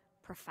was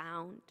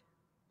profound.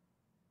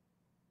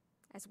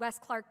 As Wes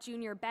Clark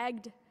Jr.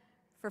 begged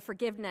for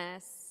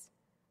forgiveness,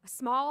 a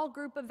small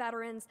group of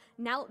veterans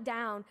knelt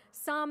down,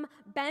 some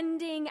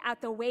bending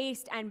at the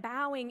waist and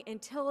bowing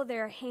until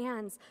their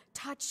hands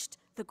touched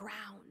the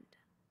ground.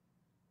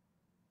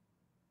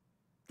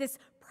 This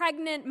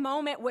pregnant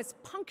moment was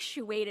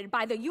punctuated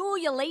by the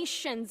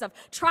ululations of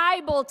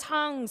tribal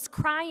tongues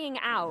crying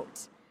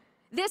out.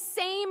 This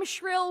same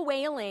shrill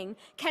wailing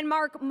can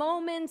mark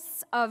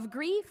moments of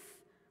grief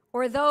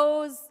or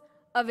those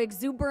of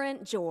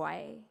exuberant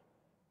joy.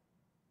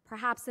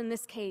 Perhaps in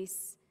this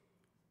case,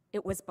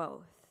 it was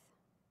both.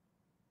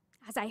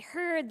 as I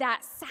heard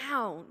that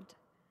sound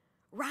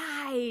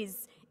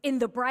rise in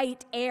the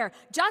bright air,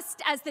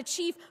 just as the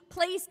chief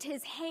placed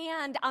his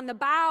hand on the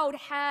bowed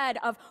head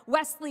of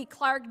Wesley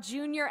Clark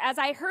Jr., as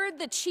I heard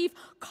the chief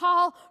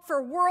call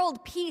for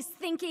world peace,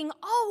 thinking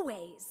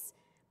always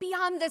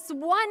beyond this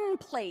one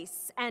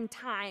place and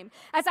time,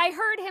 as I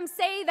heard him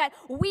say that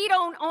we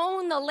don't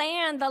own the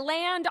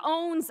land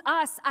owns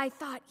us, I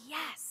thought,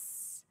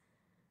 yes,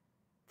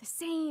 the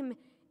same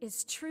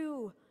is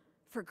true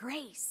for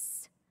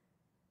grace.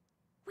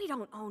 We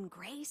don't own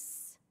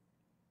grace.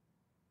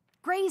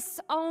 Grace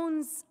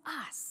owns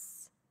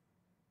us.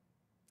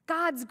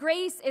 God's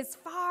grace is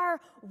far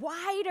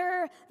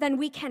wider than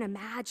we can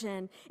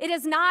imagine. It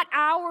is not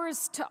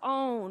ours to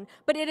own,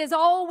 but it is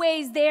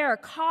always there,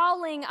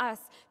 calling us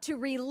to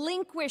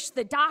relinquish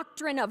the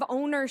doctrine of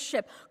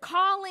ownership,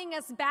 calling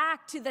us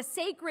back to the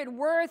sacred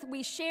worth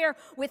we share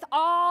with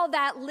all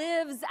that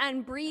lives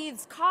and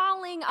breathes,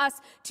 calling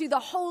us to the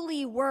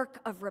holy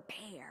work of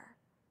repair.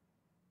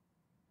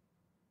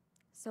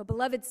 So,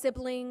 beloved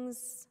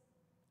siblings,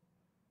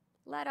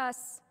 let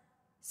us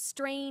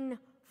strain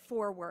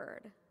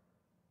forward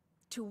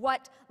to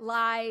what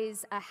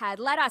lies ahead.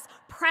 Let us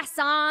press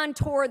on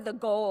toward the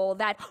goal,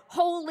 that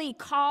holy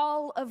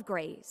call of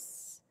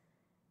grace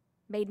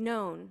made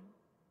known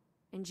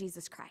in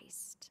Jesus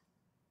Christ.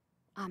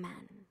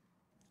 Amen.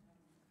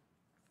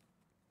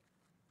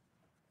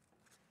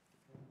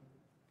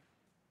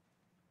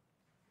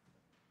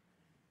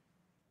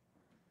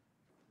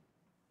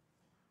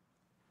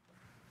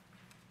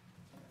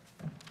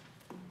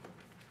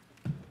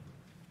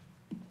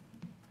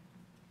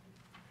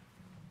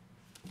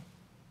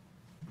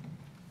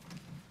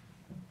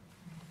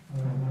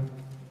 I'd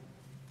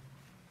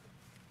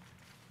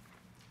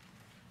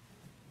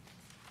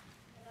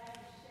like to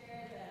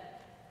share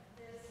that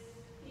this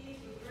piece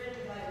was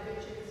written by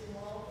Richard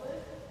Small.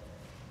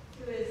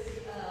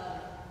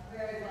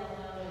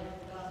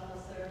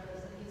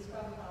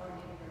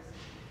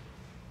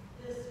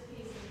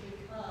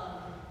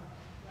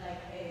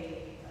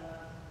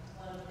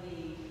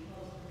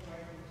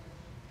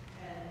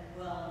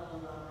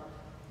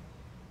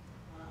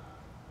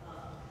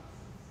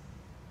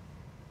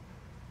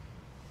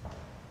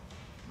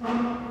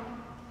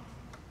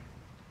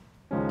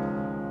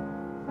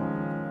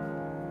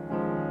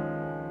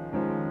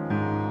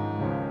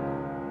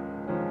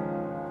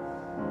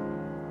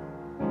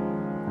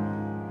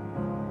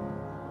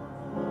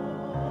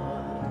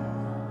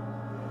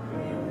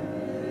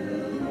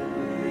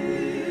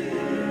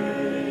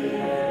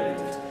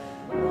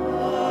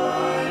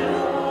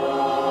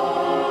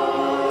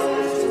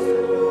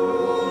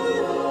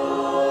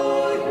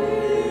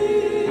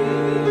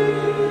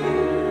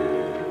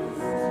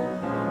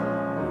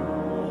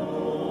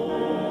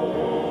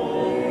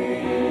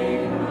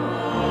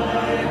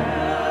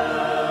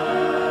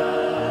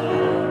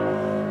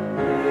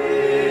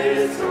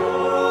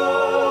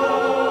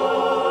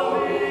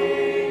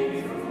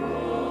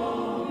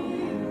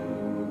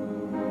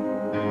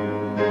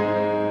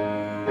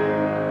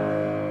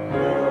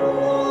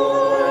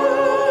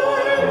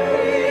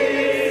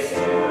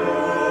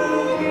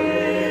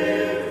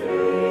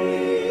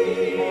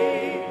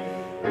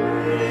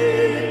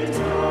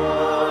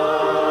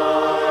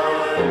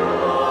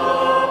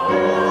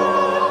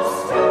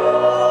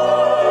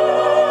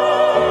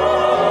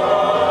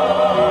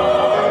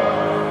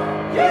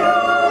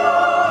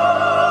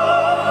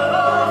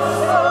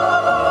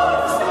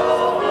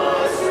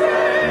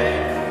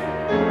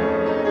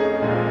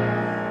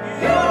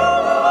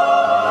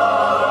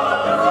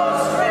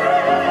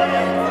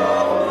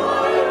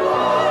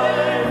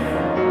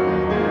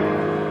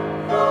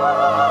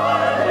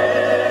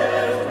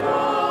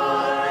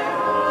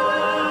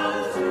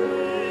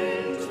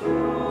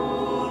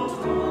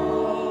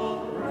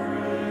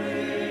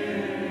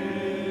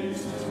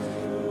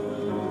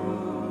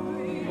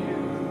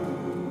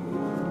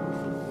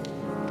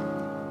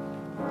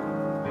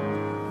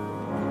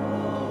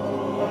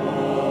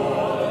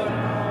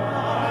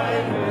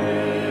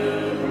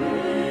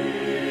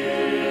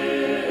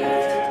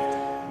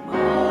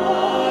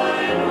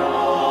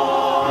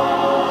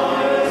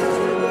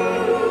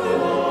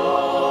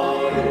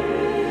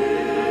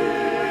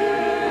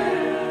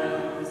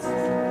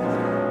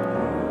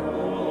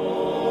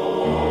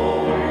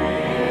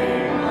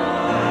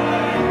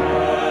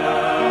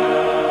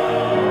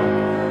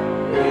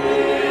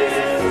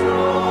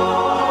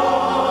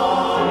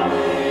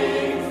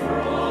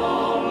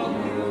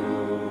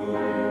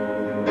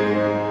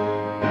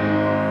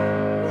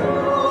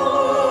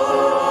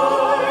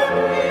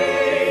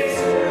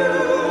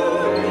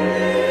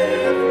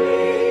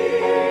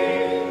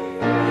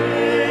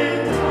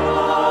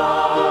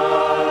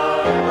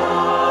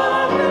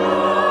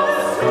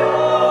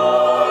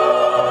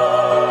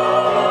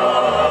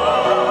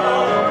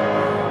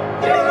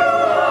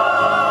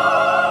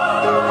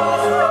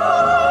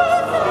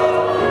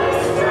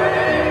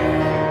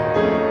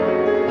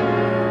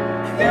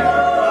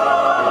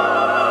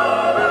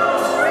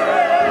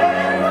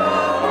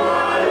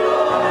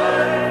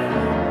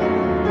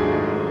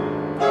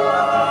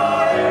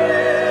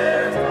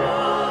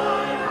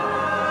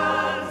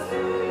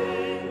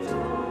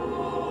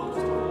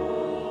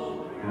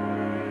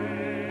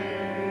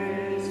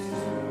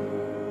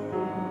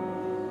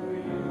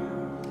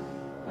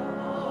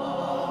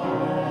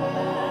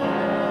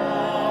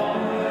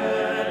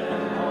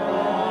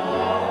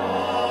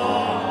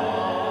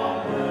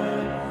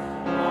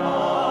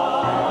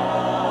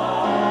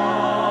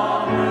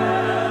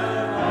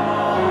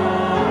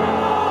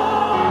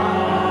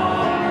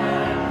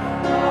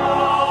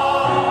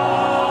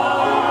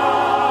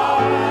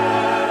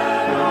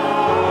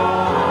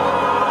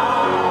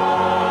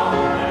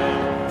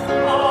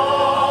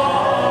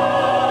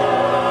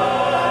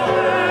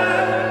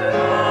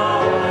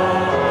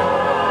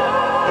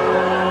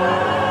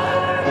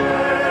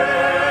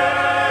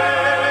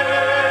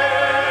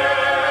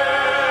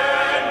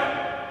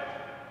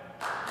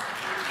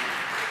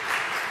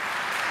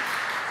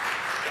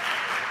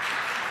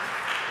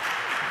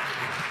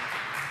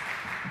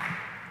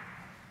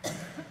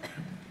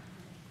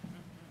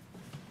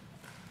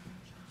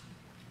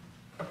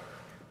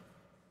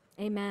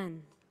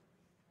 Amen.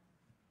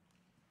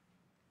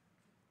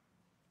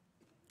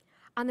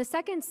 On the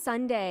second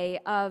Sunday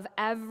of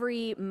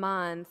every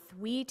month,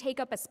 we take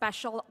up a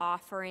special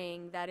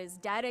offering that is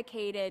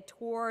dedicated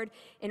toward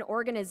an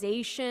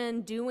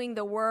organization doing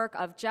the work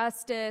of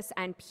justice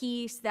and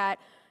peace that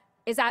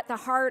is at the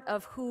heart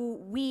of who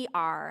we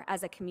are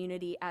as a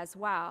community as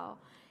well.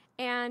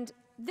 And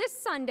this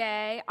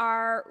Sunday,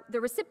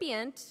 the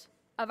recipient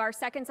of our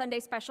second Sunday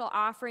special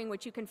offering,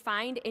 which you can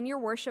find in your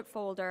worship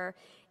folder,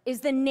 is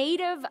the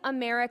Native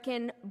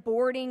American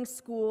Boarding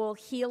School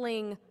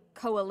Healing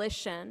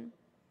Coalition.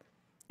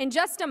 In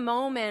just a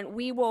moment,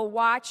 we will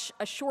watch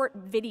a short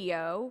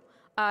video.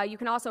 You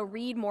can also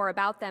read more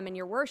about them in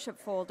your worship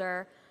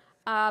folder.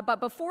 But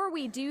before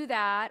we do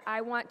that,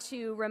 I want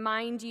to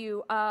remind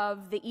you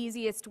of the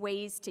easiest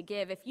ways to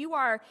give. If you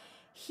are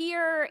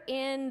here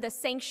in the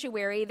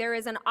sanctuary, there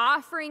is an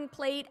offering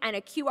plate and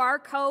a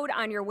QR code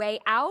on your way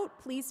out.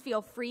 Please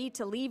feel free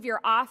to leave your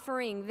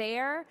offering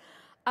there.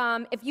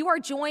 If you are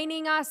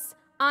joining us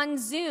on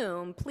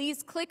Zoom,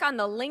 please click on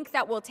the link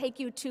that will take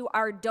you to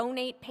our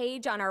donate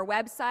page on our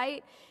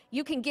website.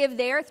 You can give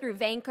there through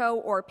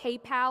Vanco or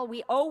PayPal.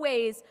 We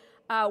always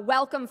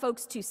welcome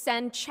folks to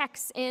send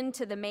checks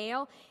into the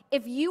mail.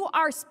 If you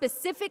are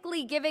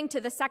specifically giving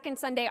to the second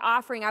Sunday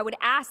offering, I would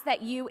ask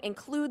that you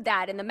include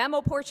that in the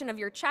memo portion of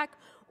your check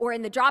or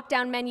in the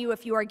drop-down menu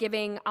if you are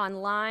giving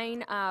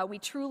online. We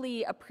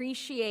truly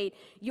appreciate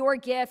your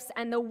gifts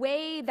and the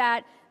way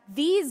that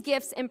these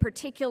gifts in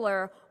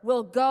particular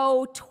will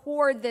go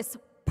toward this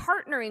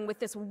partnering with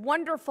this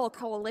wonderful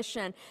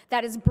coalition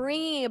that is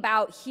bringing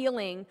about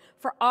healing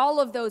for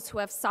all of those who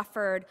have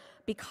suffered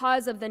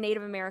because of the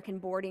Native American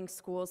boarding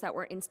schools that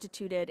were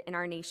instituted in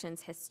our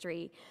nation's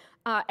history.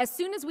 As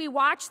soon as we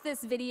watch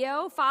this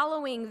video,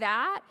 following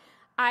that,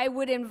 I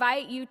would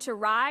invite you to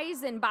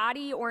rise in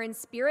body or in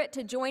spirit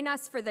to join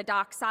us for the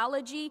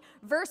doxology.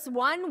 Verse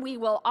 1, we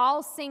will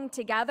all sing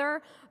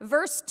together.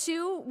 Verse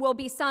 2 will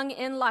be sung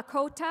in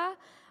Lakota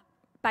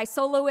by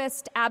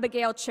soloist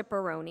Abigail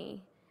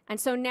Chipperoni. And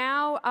so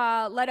now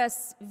let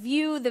us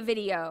view the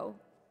video.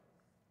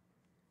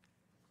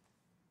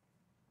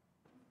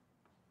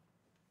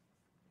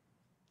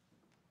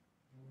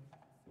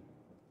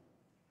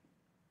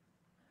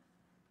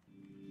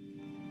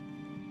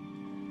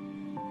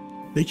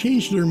 They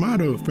changed their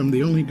motto from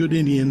 "the only good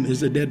Indian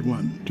is a dead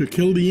one" to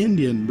 "kill the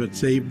Indian but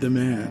save the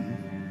man."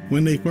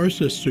 When they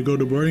forced us to go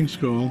to boarding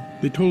school,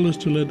 they told us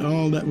to let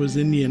all that was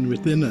Indian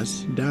within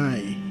us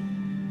die.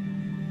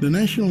 The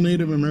National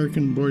Native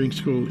American Boarding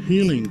School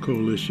Healing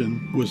Coalition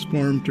was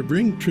formed to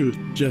bring truth,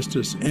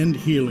 justice, and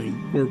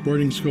healing for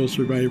boarding school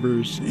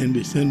survivors and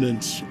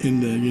descendants in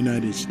the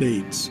United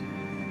States.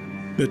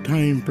 The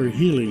time for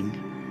healing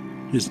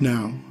is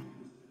now.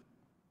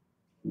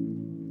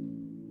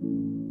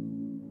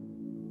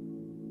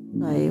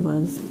 I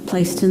was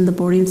placed in the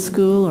boarding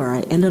school, or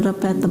I ended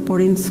up at the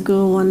boarding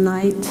school one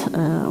night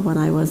when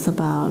I was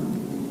about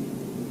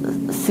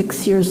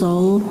 6 years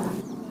old.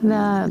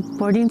 The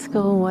boarding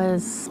school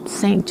was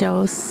St.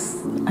 Joe's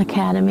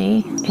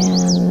Academy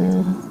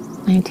in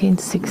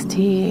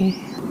 1968.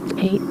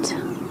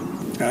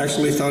 I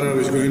actually thought I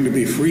was going to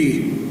be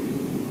free,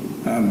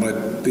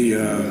 but the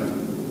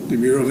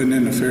Bureau of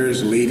Indian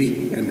Affairs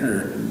lady and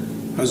her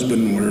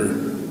husband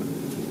were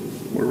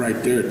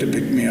right there to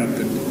pick me up.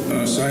 And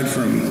aside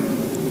from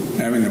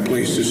having a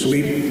place to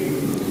sleep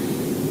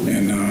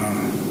and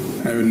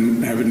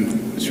having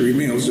 3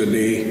 meals a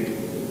day,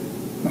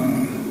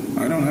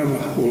 I don't have a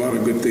whole lot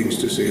of good things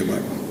to say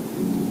about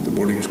the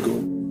boarding school.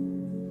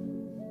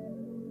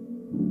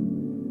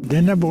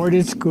 In the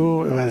boarding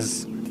school, it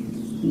was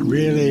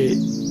really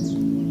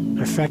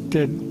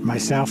affected my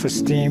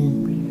self-esteem,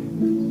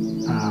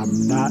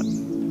 not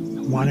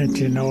wanting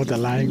to know the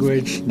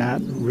language,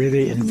 not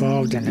really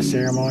involved in the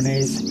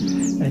ceremonies,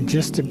 and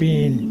just to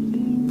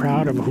being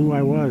proud of who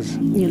I was.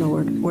 You know,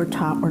 we're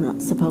taught we're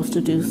not supposed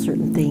to do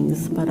certain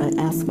things, but I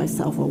ask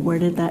myself, well, where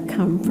did that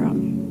come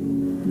from?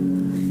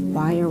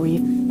 Why are we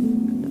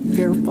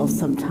fearful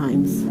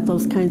sometimes?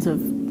 Those kinds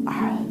of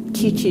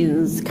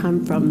teachings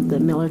come from the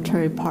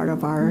military part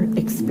of our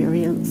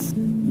experience,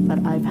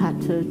 but I've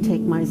had to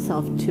take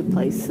myself to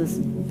places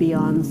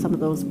beyond some of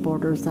those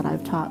borders that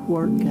I've taught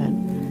work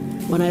in.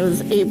 When I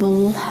was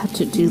able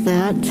to do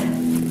that,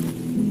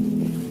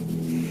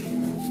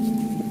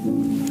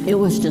 it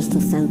was just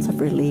a sense of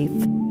relief.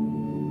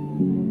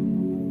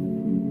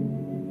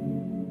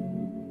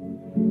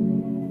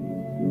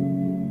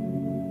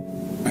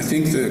 I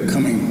think the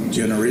coming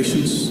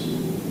generations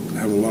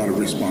have a lot of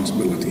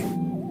responsibility.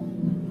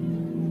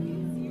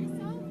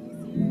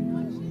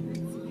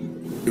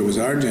 It was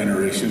our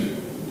generation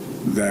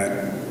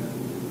that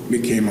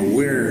became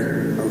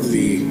aware of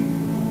the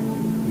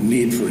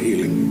need for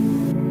healing.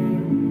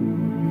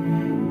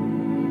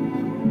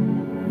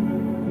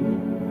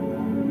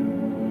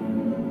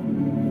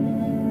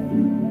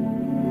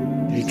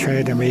 They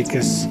tried to make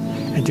us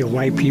into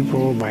white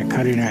people by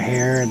cutting our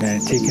hair and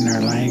then taking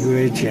our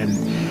language and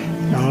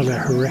all the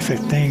horrific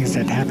things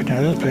that happened in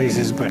other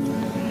places, but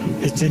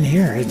it's in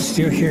here. It's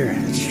still here.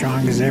 It's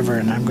strong as ever,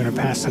 and I'm going to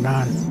pass it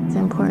on. It's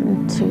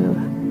important to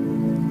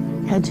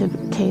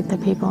educate the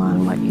people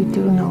on what you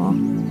do know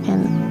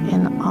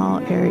in all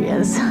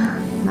areas,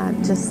 not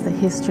just the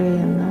history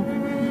and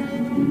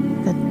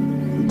the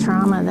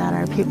trauma that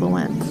our people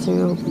went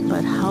through,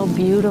 but how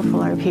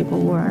beautiful our people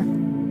were.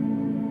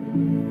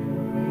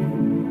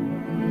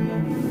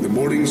 The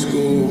boarding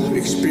school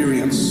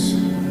experience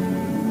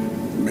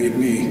made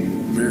me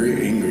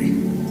very angry,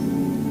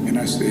 and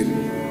I stayed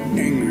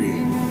angry,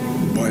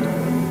 but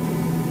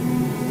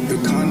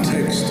the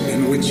context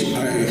in which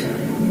I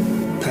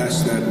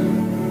passed that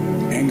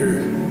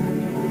anger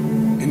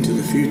into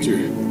the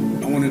future,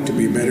 I want it to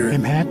be better. What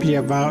I'm happy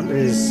about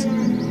is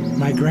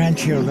my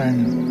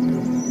grandchildren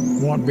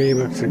won't be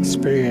able to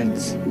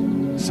experience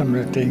some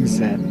of the things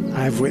that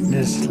I've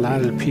witnessed, a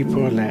lot of the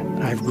people that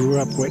I've grew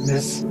up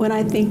witness. When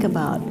I think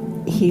about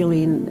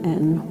healing,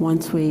 and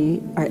once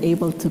we are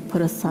able to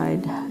put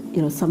aside,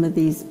 some of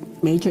these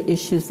major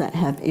issues that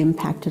have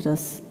impacted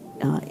us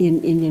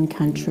in Indian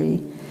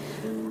country,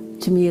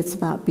 to me it's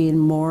about being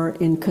more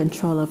in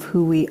control of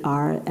who we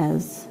are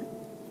as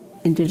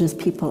Indigenous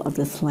people of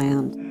this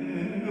land.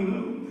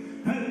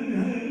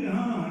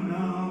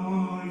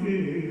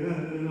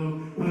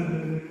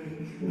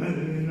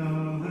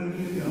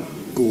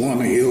 Go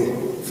on a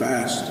hill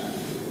fast,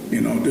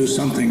 do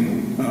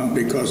something,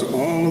 because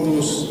all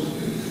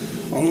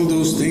of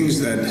those things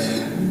that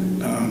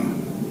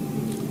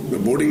the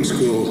boarding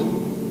school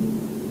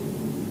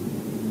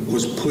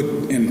was put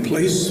in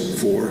place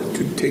for,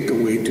 to take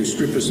away, to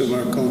strip us of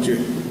our culture,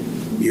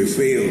 you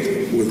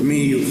failed. With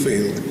me, you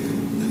failed.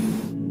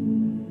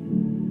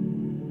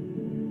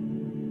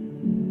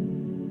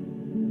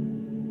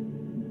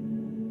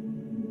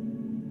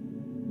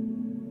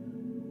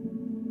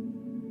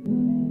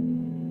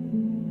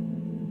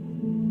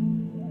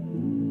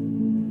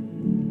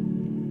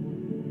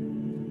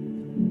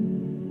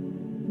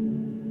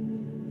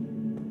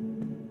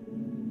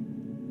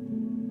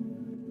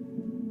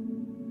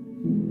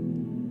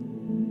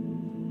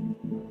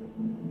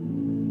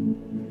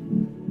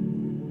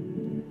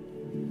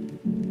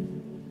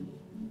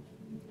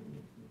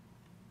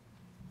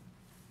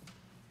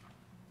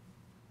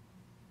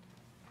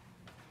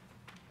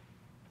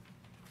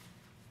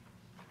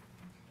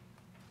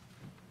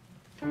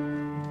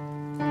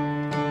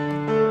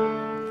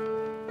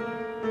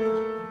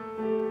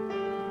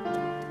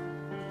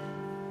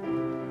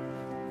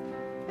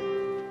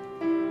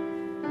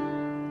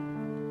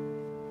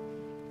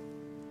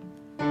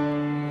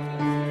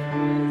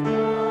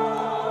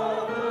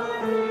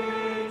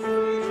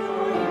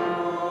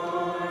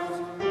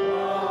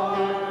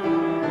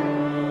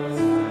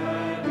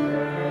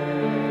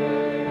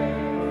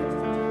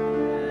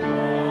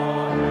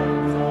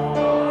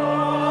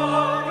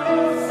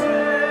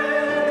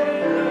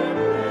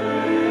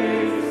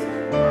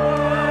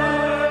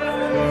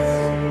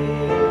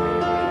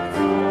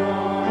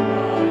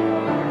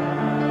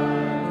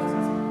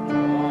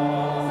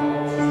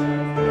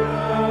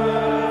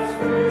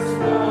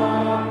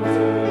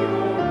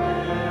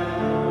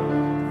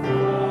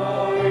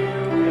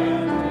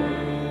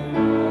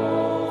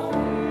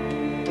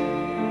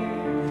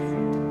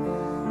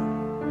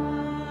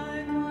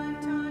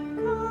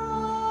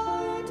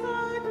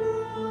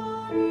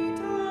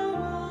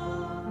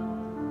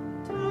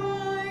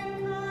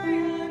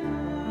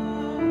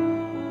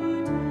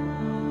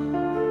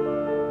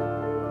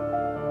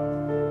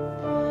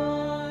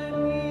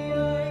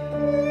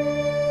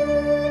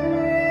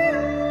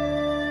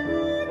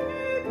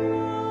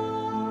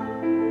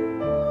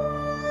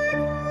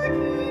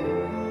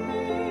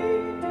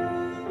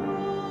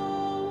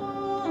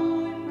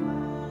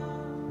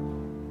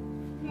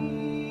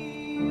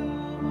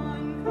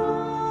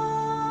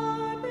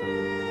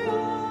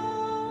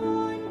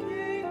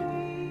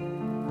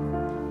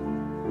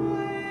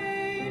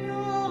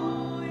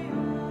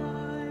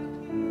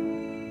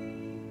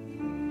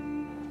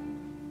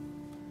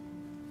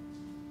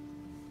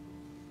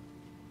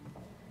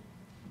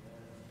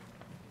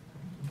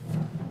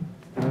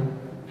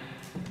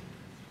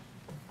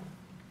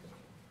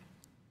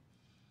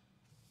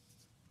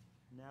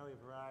 Now we've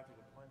arrived at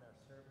the point in our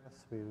service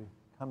we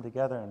come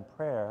together in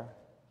prayer.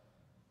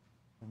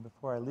 And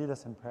before I lead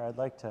us in prayer, I'd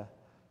like to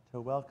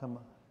welcome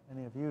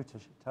any of you to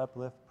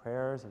uplift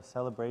prayers of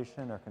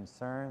celebration or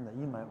concern that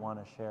you might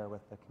want to share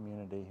with the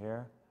community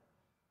here.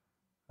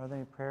 Are there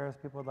any prayers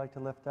people would like to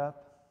lift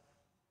up?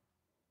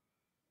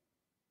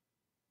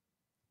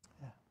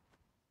 Yeah.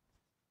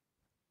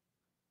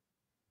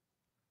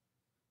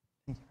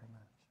 Thank you very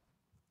much.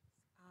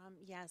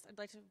 Yes, I'd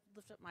like to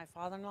lift up my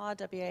father-in-law,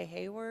 W.A.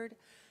 Hayward.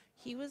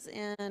 He was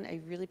in a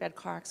really bad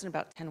car accident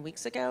about 10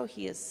 weeks ago.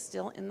 He is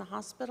still in the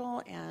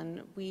hospital,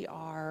 and we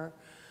are,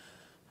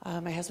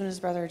 my husband and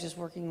his brother are just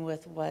working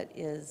with what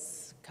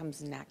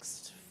comes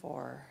next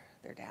for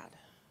their dad,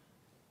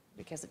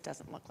 because it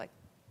doesn't look like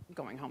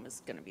going home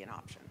is going to be an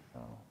option.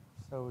 Oh,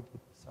 so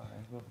sorry.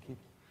 We'll keep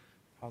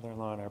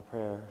father-in-law in our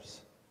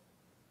prayers.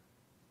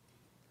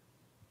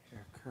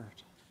 Here,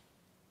 Kurt.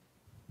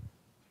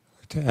 I'd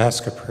like to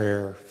ask a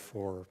prayer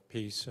for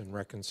peace and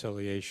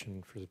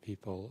reconciliation for the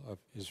people of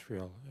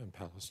Israel and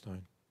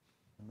Palestine.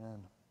 Amen.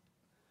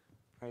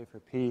 Pray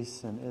for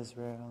peace in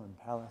Israel and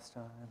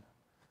Palestine,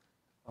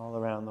 all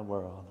around the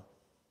world.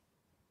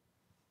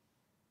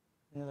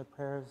 Any other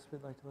prayers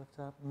we'd like to lift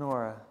up?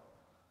 Nora.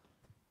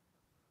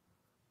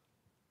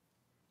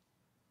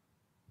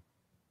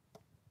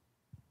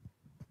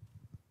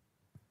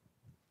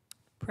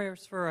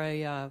 Prayers for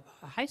a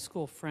high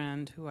school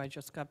friend who I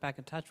just got back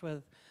in touch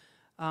with,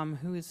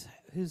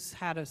 who's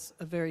had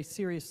a very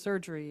serious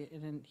surgery,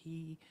 and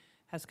he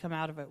has come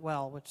out of it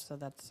well,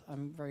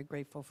 I'm very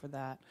grateful for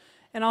that.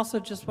 And also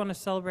just want to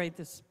celebrate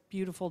this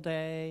beautiful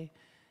day,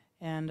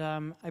 and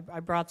I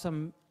brought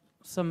some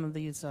of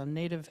these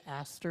native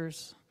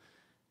asters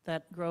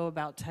that grow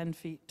about 10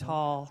 feet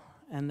tall,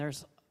 and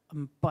there's a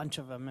bunch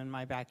of them in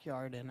my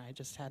backyard, and I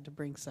just had to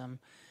bring some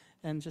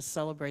and just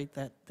celebrate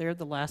that they're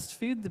the last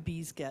food the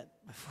bees get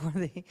before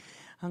they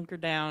hunker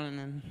down and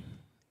then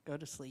go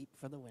to sleep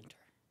for the winter.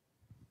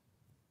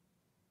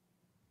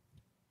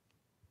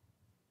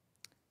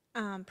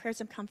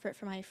 Prayers of comfort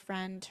for my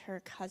friend.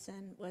 Her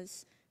cousin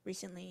was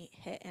recently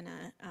hit in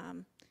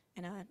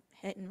a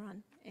hit and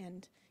run,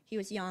 and he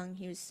was young.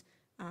 He was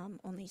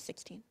only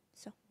 16.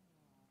 So.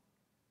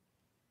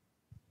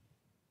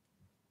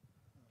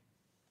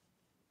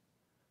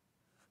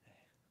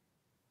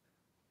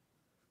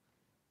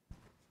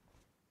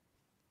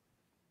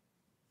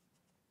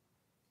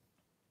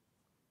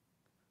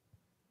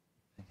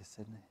 Thank you,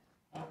 Sydney.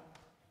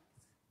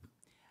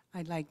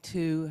 I'd like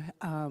to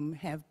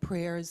have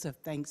prayers of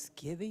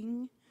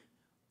thanksgiving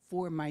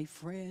for my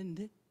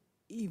friend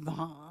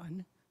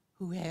Yvonne,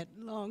 who had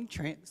lung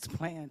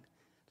transplant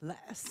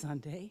last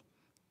Sunday,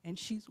 and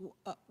she's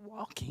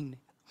walking now.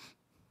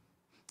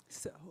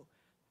 So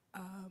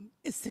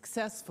it's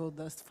successful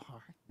thus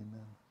far. Amen.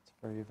 It's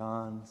for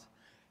Yvonne's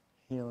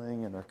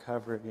healing and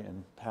recovery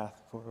and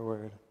path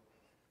forward.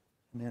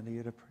 Amanda,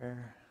 you to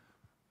prayer.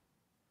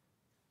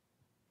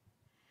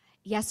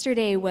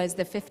 Yesterday was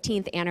the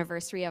 15th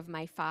anniversary of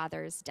my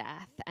father's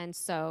death, and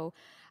so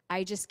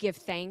I just give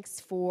thanks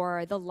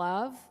for the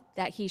love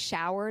that he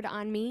showered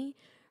on me,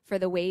 for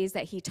the ways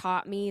that he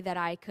taught me that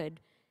I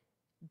could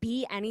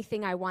be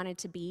anything I wanted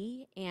to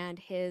be, and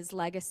his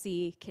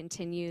legacy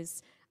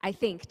continues, I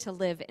think, to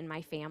live in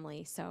my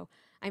family. So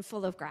I'm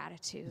full of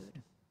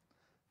gratitude.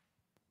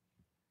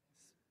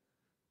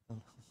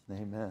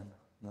 Amen.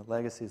 The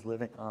legacy is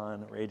living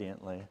on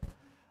radiantly.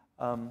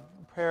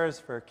 Prayers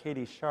for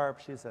Katie Sharp.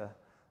 She's a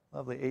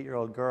lovely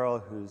 8-year-old girl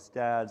whose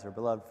dads are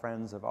beloved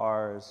friends of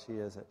ours. She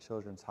is at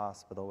Children's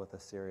Hospital with a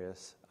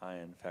serious eye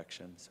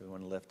infection, so we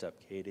want to lift up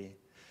Katie.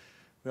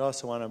 We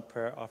also want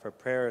to offer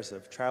prayers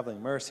of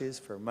traveling mercies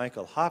for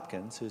Michael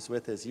Hopkins, who's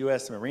with his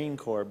U.S. Marine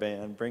Corps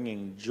band,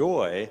 bringing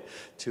joy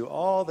to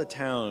all the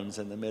towns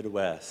in the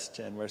Midwest.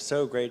 And we're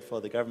so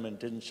grateful the government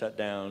didn't shut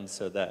down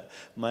so that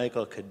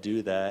Michael could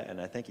do that,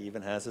 and I think he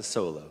even has a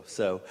solo.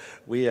 So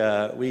we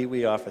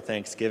offer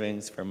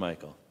thanksgivings for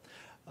Michael.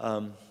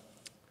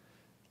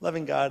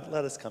 Loving God,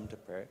 let us come to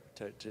prayer,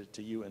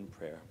 to you in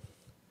prayer.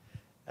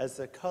 As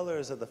the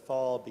colors of the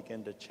fall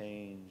begin to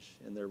change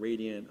in their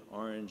radiant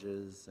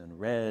oranges and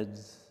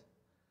reds,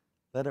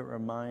 let it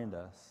remind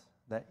us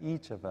that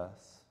each of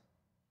us,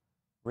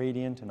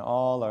 radiant in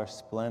all our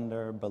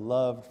splendor,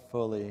 beloved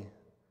fully,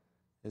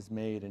 is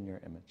made in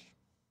your image.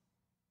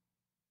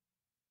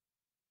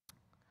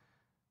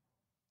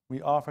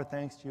 We offer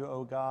thanks to you,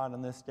 O God,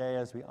 on this day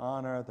as we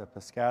honor the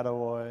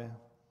Piscataway,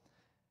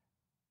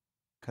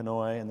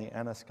 Kanoi, and the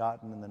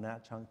Anaskotten and the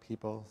Natchunk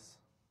peoples,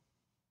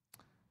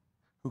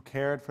 who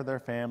cared for their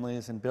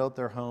families and built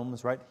their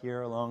homes right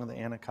here along the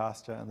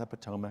Anacostia and the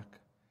Potomac.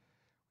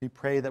 We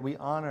pray that we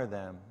honor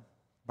them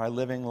by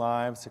living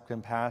lives of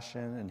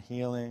compassion and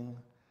healing,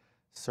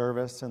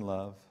 service and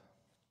love.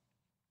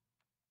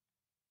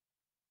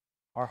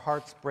 Our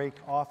hearts break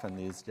often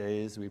these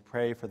days. We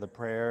pray for the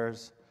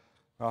prayers,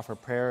 we offer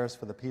prayers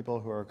for the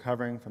people who are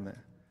recovering from the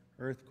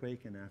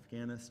earthquake in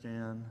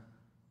Afghanistan.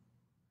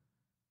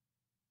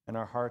 And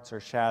our hearts are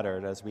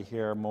shattered as we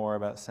hear more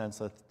about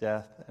senseless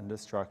death and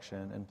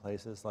destruction in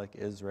places like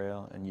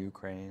Israel and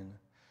Ukraine.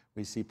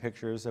 We see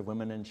pictures of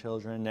women and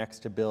children next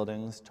to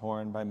buildings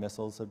torn by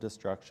missiles of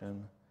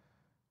destruction.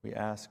 We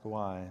ask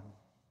why.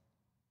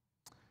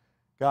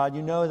 God,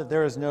 you know that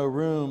there is no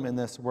room in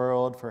this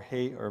world for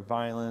hate or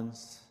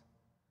violence.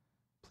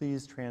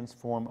 Please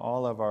transform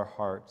all of our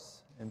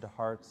hearts into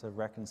hearts of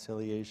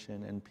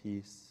reconciliation and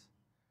peace,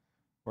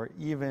 where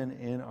even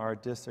in our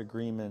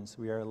disagreements,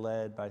 we are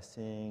led by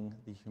seeing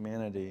the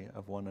humanity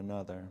of one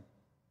another.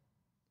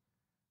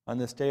 On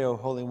this day, O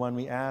Holy One,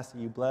 we ask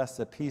that you bless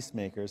the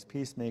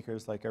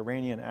peacemakers like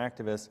Iranian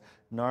activist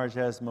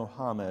Narges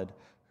Mohammad,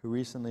 who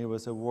recently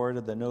was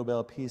awarded the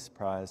Nobel Peace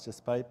Prize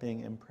despite being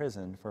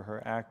imprisoned for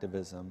her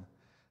activism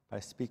by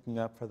speaking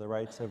up for the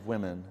rights of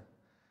women,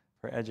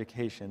 for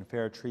education,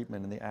 fair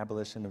treatment, and the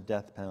abolition of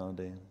death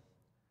penalty.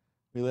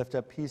 We lift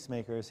up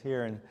peacemakers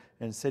here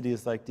in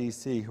cities like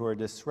D.C. who are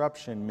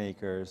disruption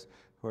makers,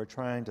 who are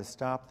trying to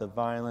stop the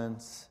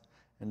violence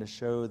and to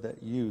show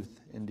that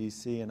youth in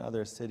DC and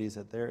other cities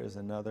that there is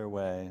another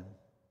way.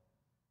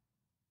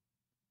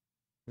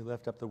 We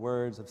lift up the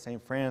words of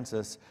St.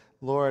 Francis.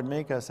 Lord,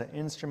 make us an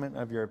instrument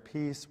of your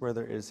peace. Where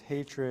there is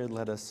hatred,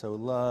 let us sow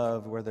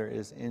love. Where there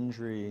is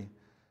injury,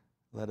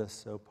 let us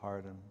sow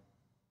pardon.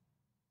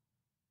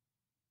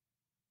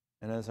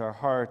 And as our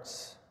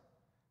hearts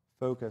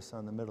focus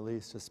on the Middle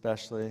East,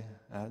 especially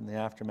in the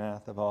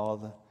aftermath of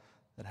all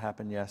that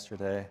happened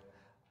yesterday,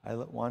 I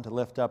want to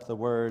lift up the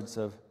words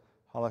of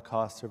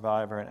Holocaust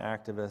survivor and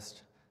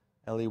activist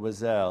Elie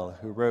Wiesel,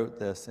 who wrote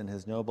this in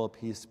his Nobel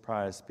Peace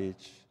Prize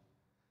speech.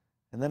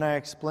 And then I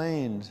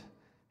explained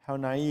how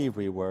naive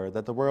we were,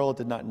 that the world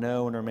did not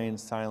know and remained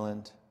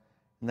silent,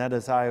 and that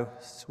as I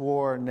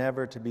swore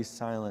never to be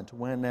silent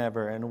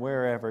whenever and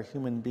wherever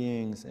human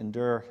beings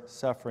endure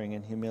suffering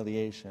and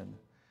humiliation,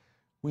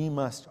 we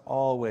must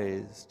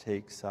always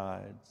take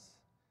sides.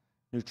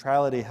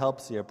 Neutrality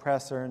helps the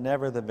oppressor,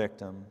 never the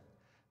victim.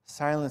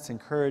 Silence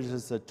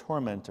encourages the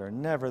tormentor,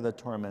 never the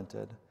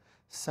tormented.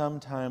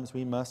 Sometimes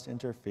we must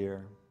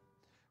interfere.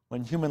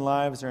 When human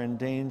lives are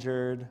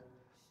endangered,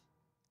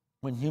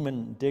 when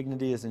human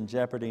dignity is in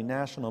jeopardy,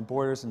 national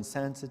borders and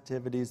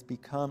sensitivities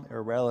become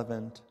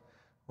irrelevant.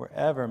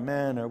 Wherever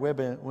men or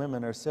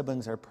women or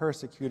siblings are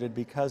persecuted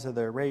because of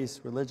their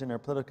race, religion, or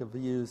political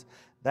views,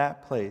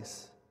 that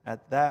place,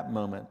 at that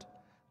moment,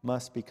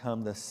 must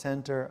become the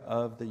center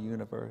of the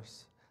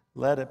universe.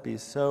 Let it be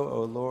so,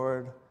 O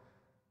Lord.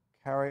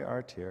 Carry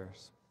our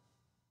tears.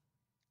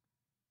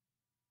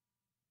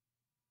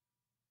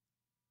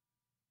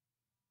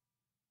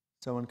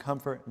 So in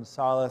comfort and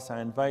solace,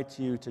 I invite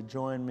you to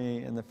join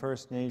me in the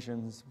First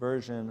Nations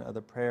version of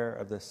the prayer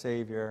of the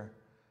Savior.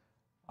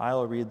 I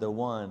will read the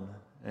one,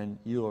 and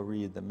you will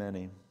read the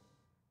many.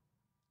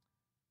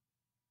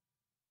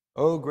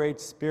 O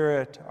great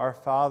Spirit, our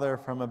Father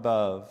from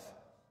above,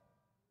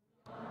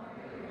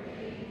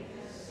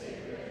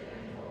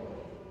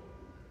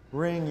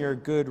 bring your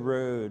good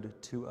road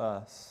to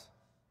us.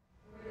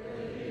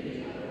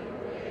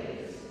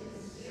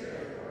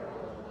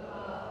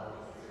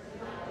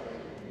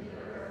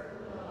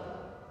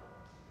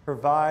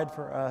 Provide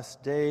for us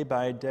day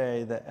by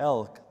day the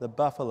elk, the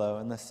buffalo,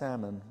 and the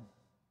salmon.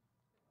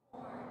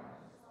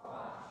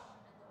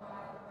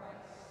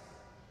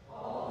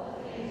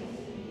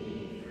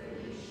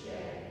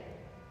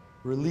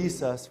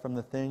 Release us from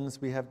the things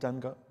we have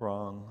done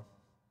wrong.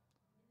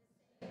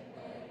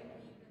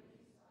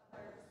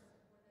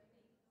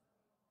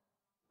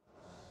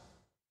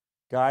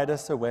 Guide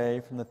us away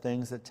from the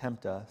things that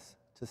tempt us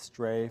to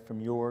stray from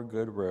your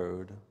good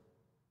road.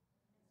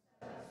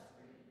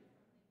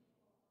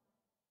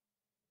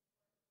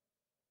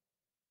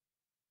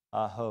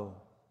 Aho,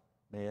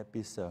 may it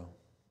be so.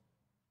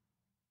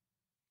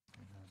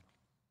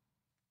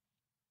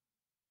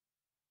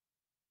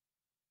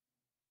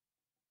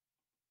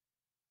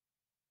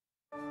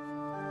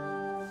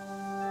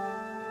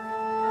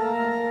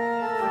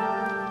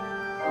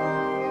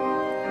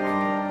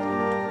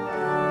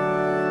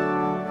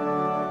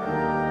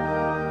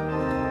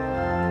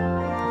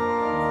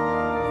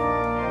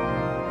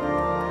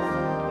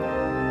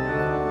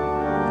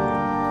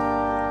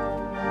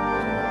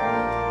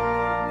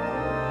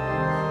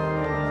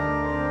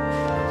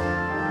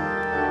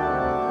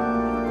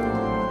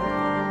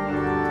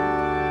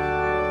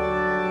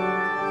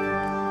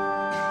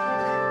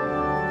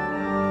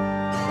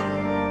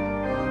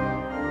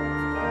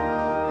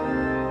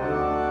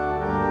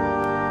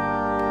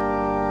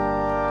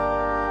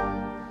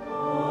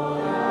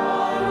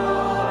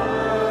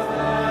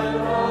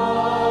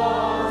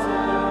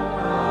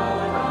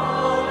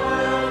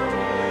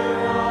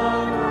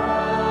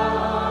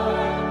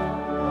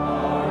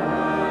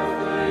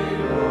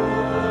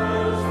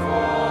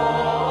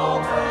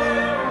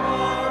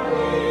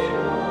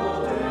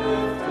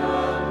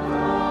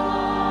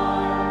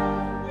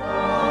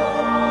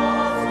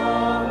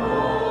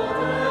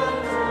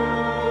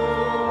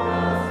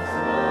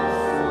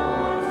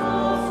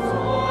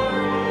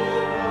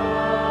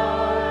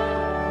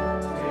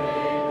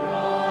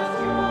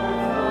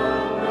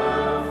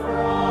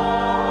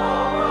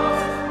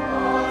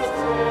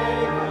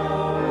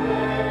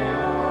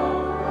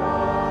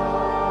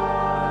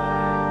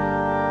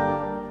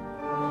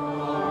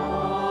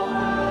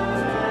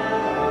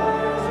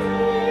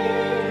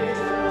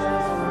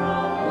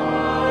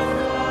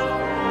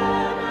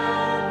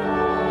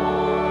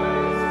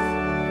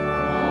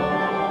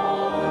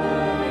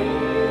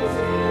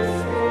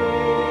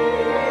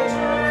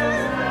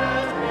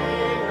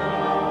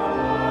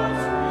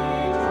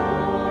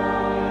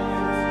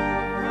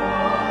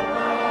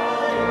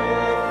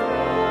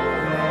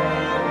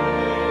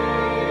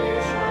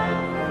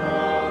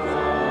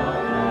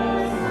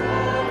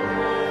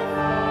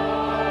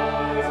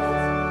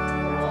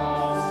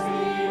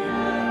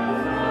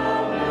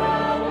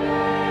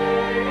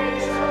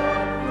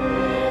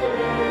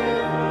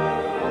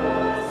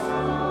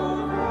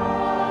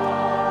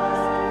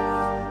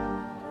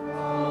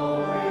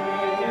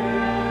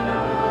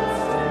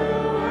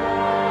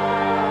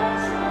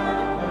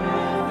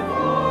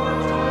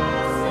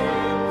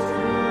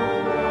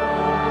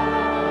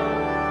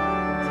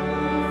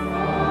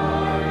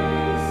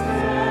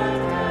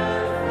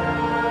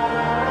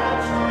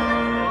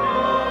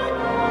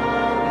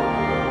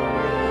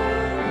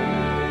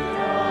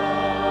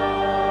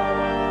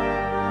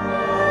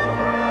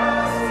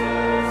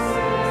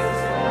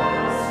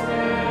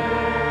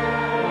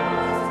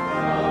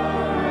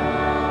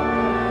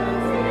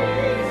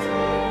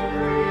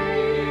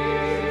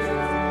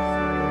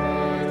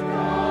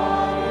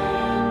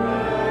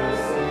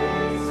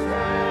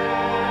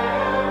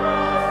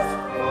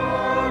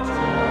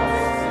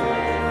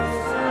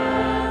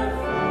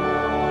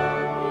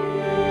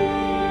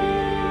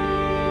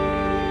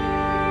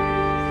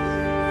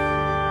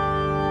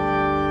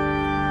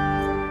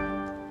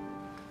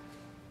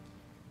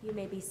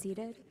 be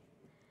seated.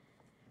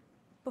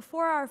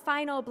 Before our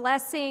final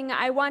blessing,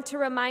 I want to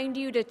remind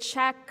you to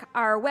check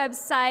our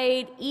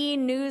website,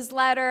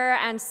 e-newsletter,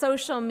 and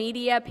social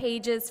media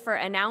pages for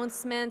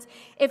announcements.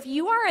 If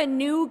you are a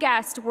new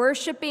guest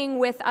worshiping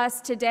with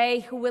us today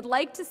who would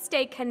like to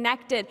stay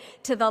connected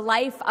to the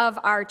life of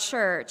our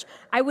church,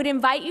 I would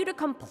invite you to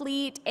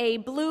complete a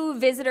blue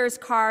visitor's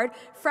card.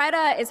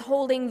 Freda is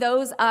holding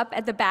those up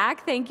at the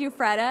back. Thank you,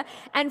 Freda.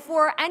 And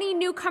for any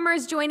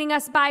newcomers joining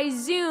us by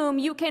Zoom,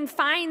 you can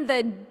find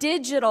the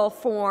digital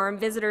form,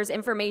 visitors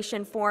information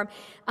form,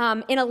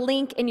 in a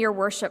link in your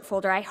worship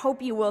folder. I hope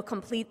you will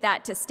complete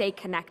that to stay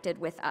connected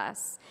with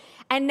us.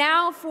 And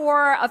now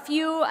for a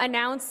few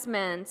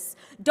announcements.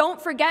 Don't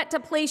forget to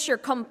place your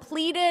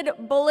completed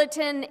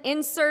bulletin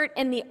insert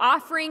in the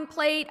offering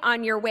plate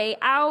on your way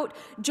out.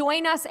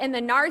 Join us in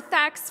the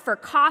narthex for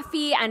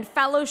coffee and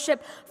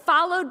fellowship,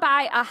 followed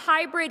by a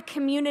hybrid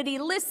community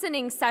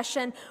listening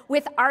session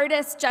with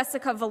artist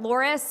Jessica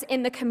Valoris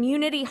in the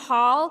community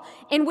hall,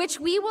 in which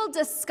we will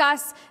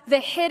discuss the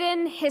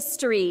hidden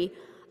history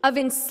of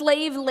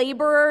enslaved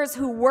laborers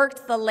who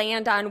worked the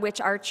land on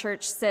which our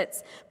church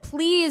sits.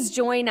 Please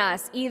join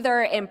us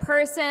either in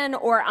person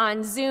or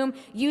on Zoom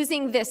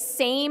using this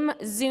same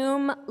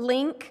Zoom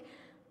link.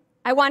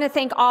 I want to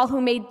thank all who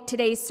made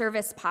today's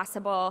service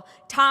possible.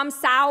 Tom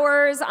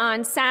Sowers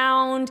on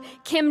sound,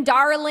 Kim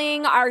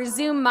Darling, our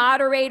Zoom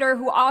moderator,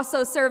 who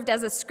also served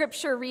as a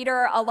scripture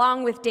reader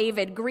along with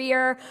David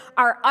Greer,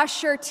 our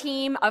usher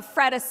team of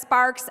Freda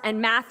Sparks and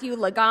Matthew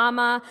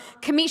Lagama,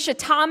 Kamisha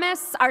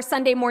Thomas, our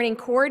Sunday morning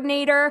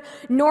coordinator,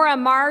 Nora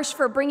Marsh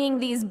for bringing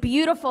these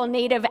beautiful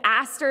native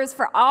asters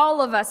for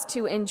all of us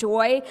to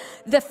enjoy,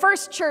 the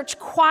First Church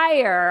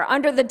Choir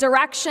under the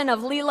direction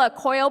of Leela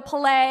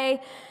Coyle-Pillay,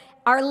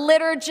 our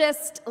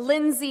liturgist,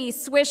 Lindsay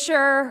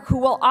Swisher, who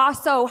will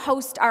also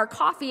host our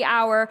coffee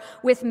hour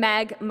with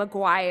Meg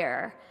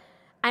McGuire.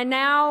 And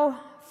now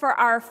for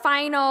our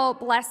final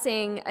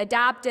blessing,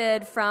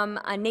 adapted from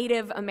a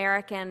Native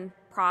American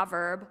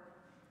proverb.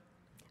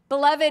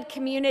 Beloved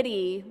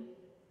community,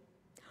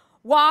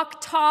 walk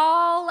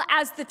tall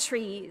as the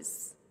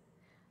trees,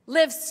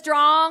 live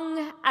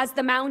strong as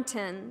the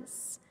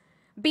mountains,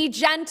 be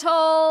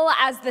gentle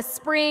as the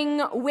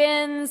spring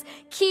winds.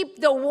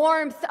 Keep the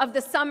warmth of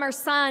the summer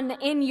sun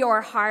in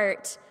your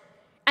heart.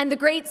 And the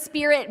Great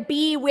Spirit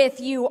be with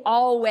you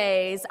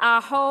always.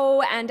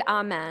 Aho and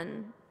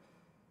amen.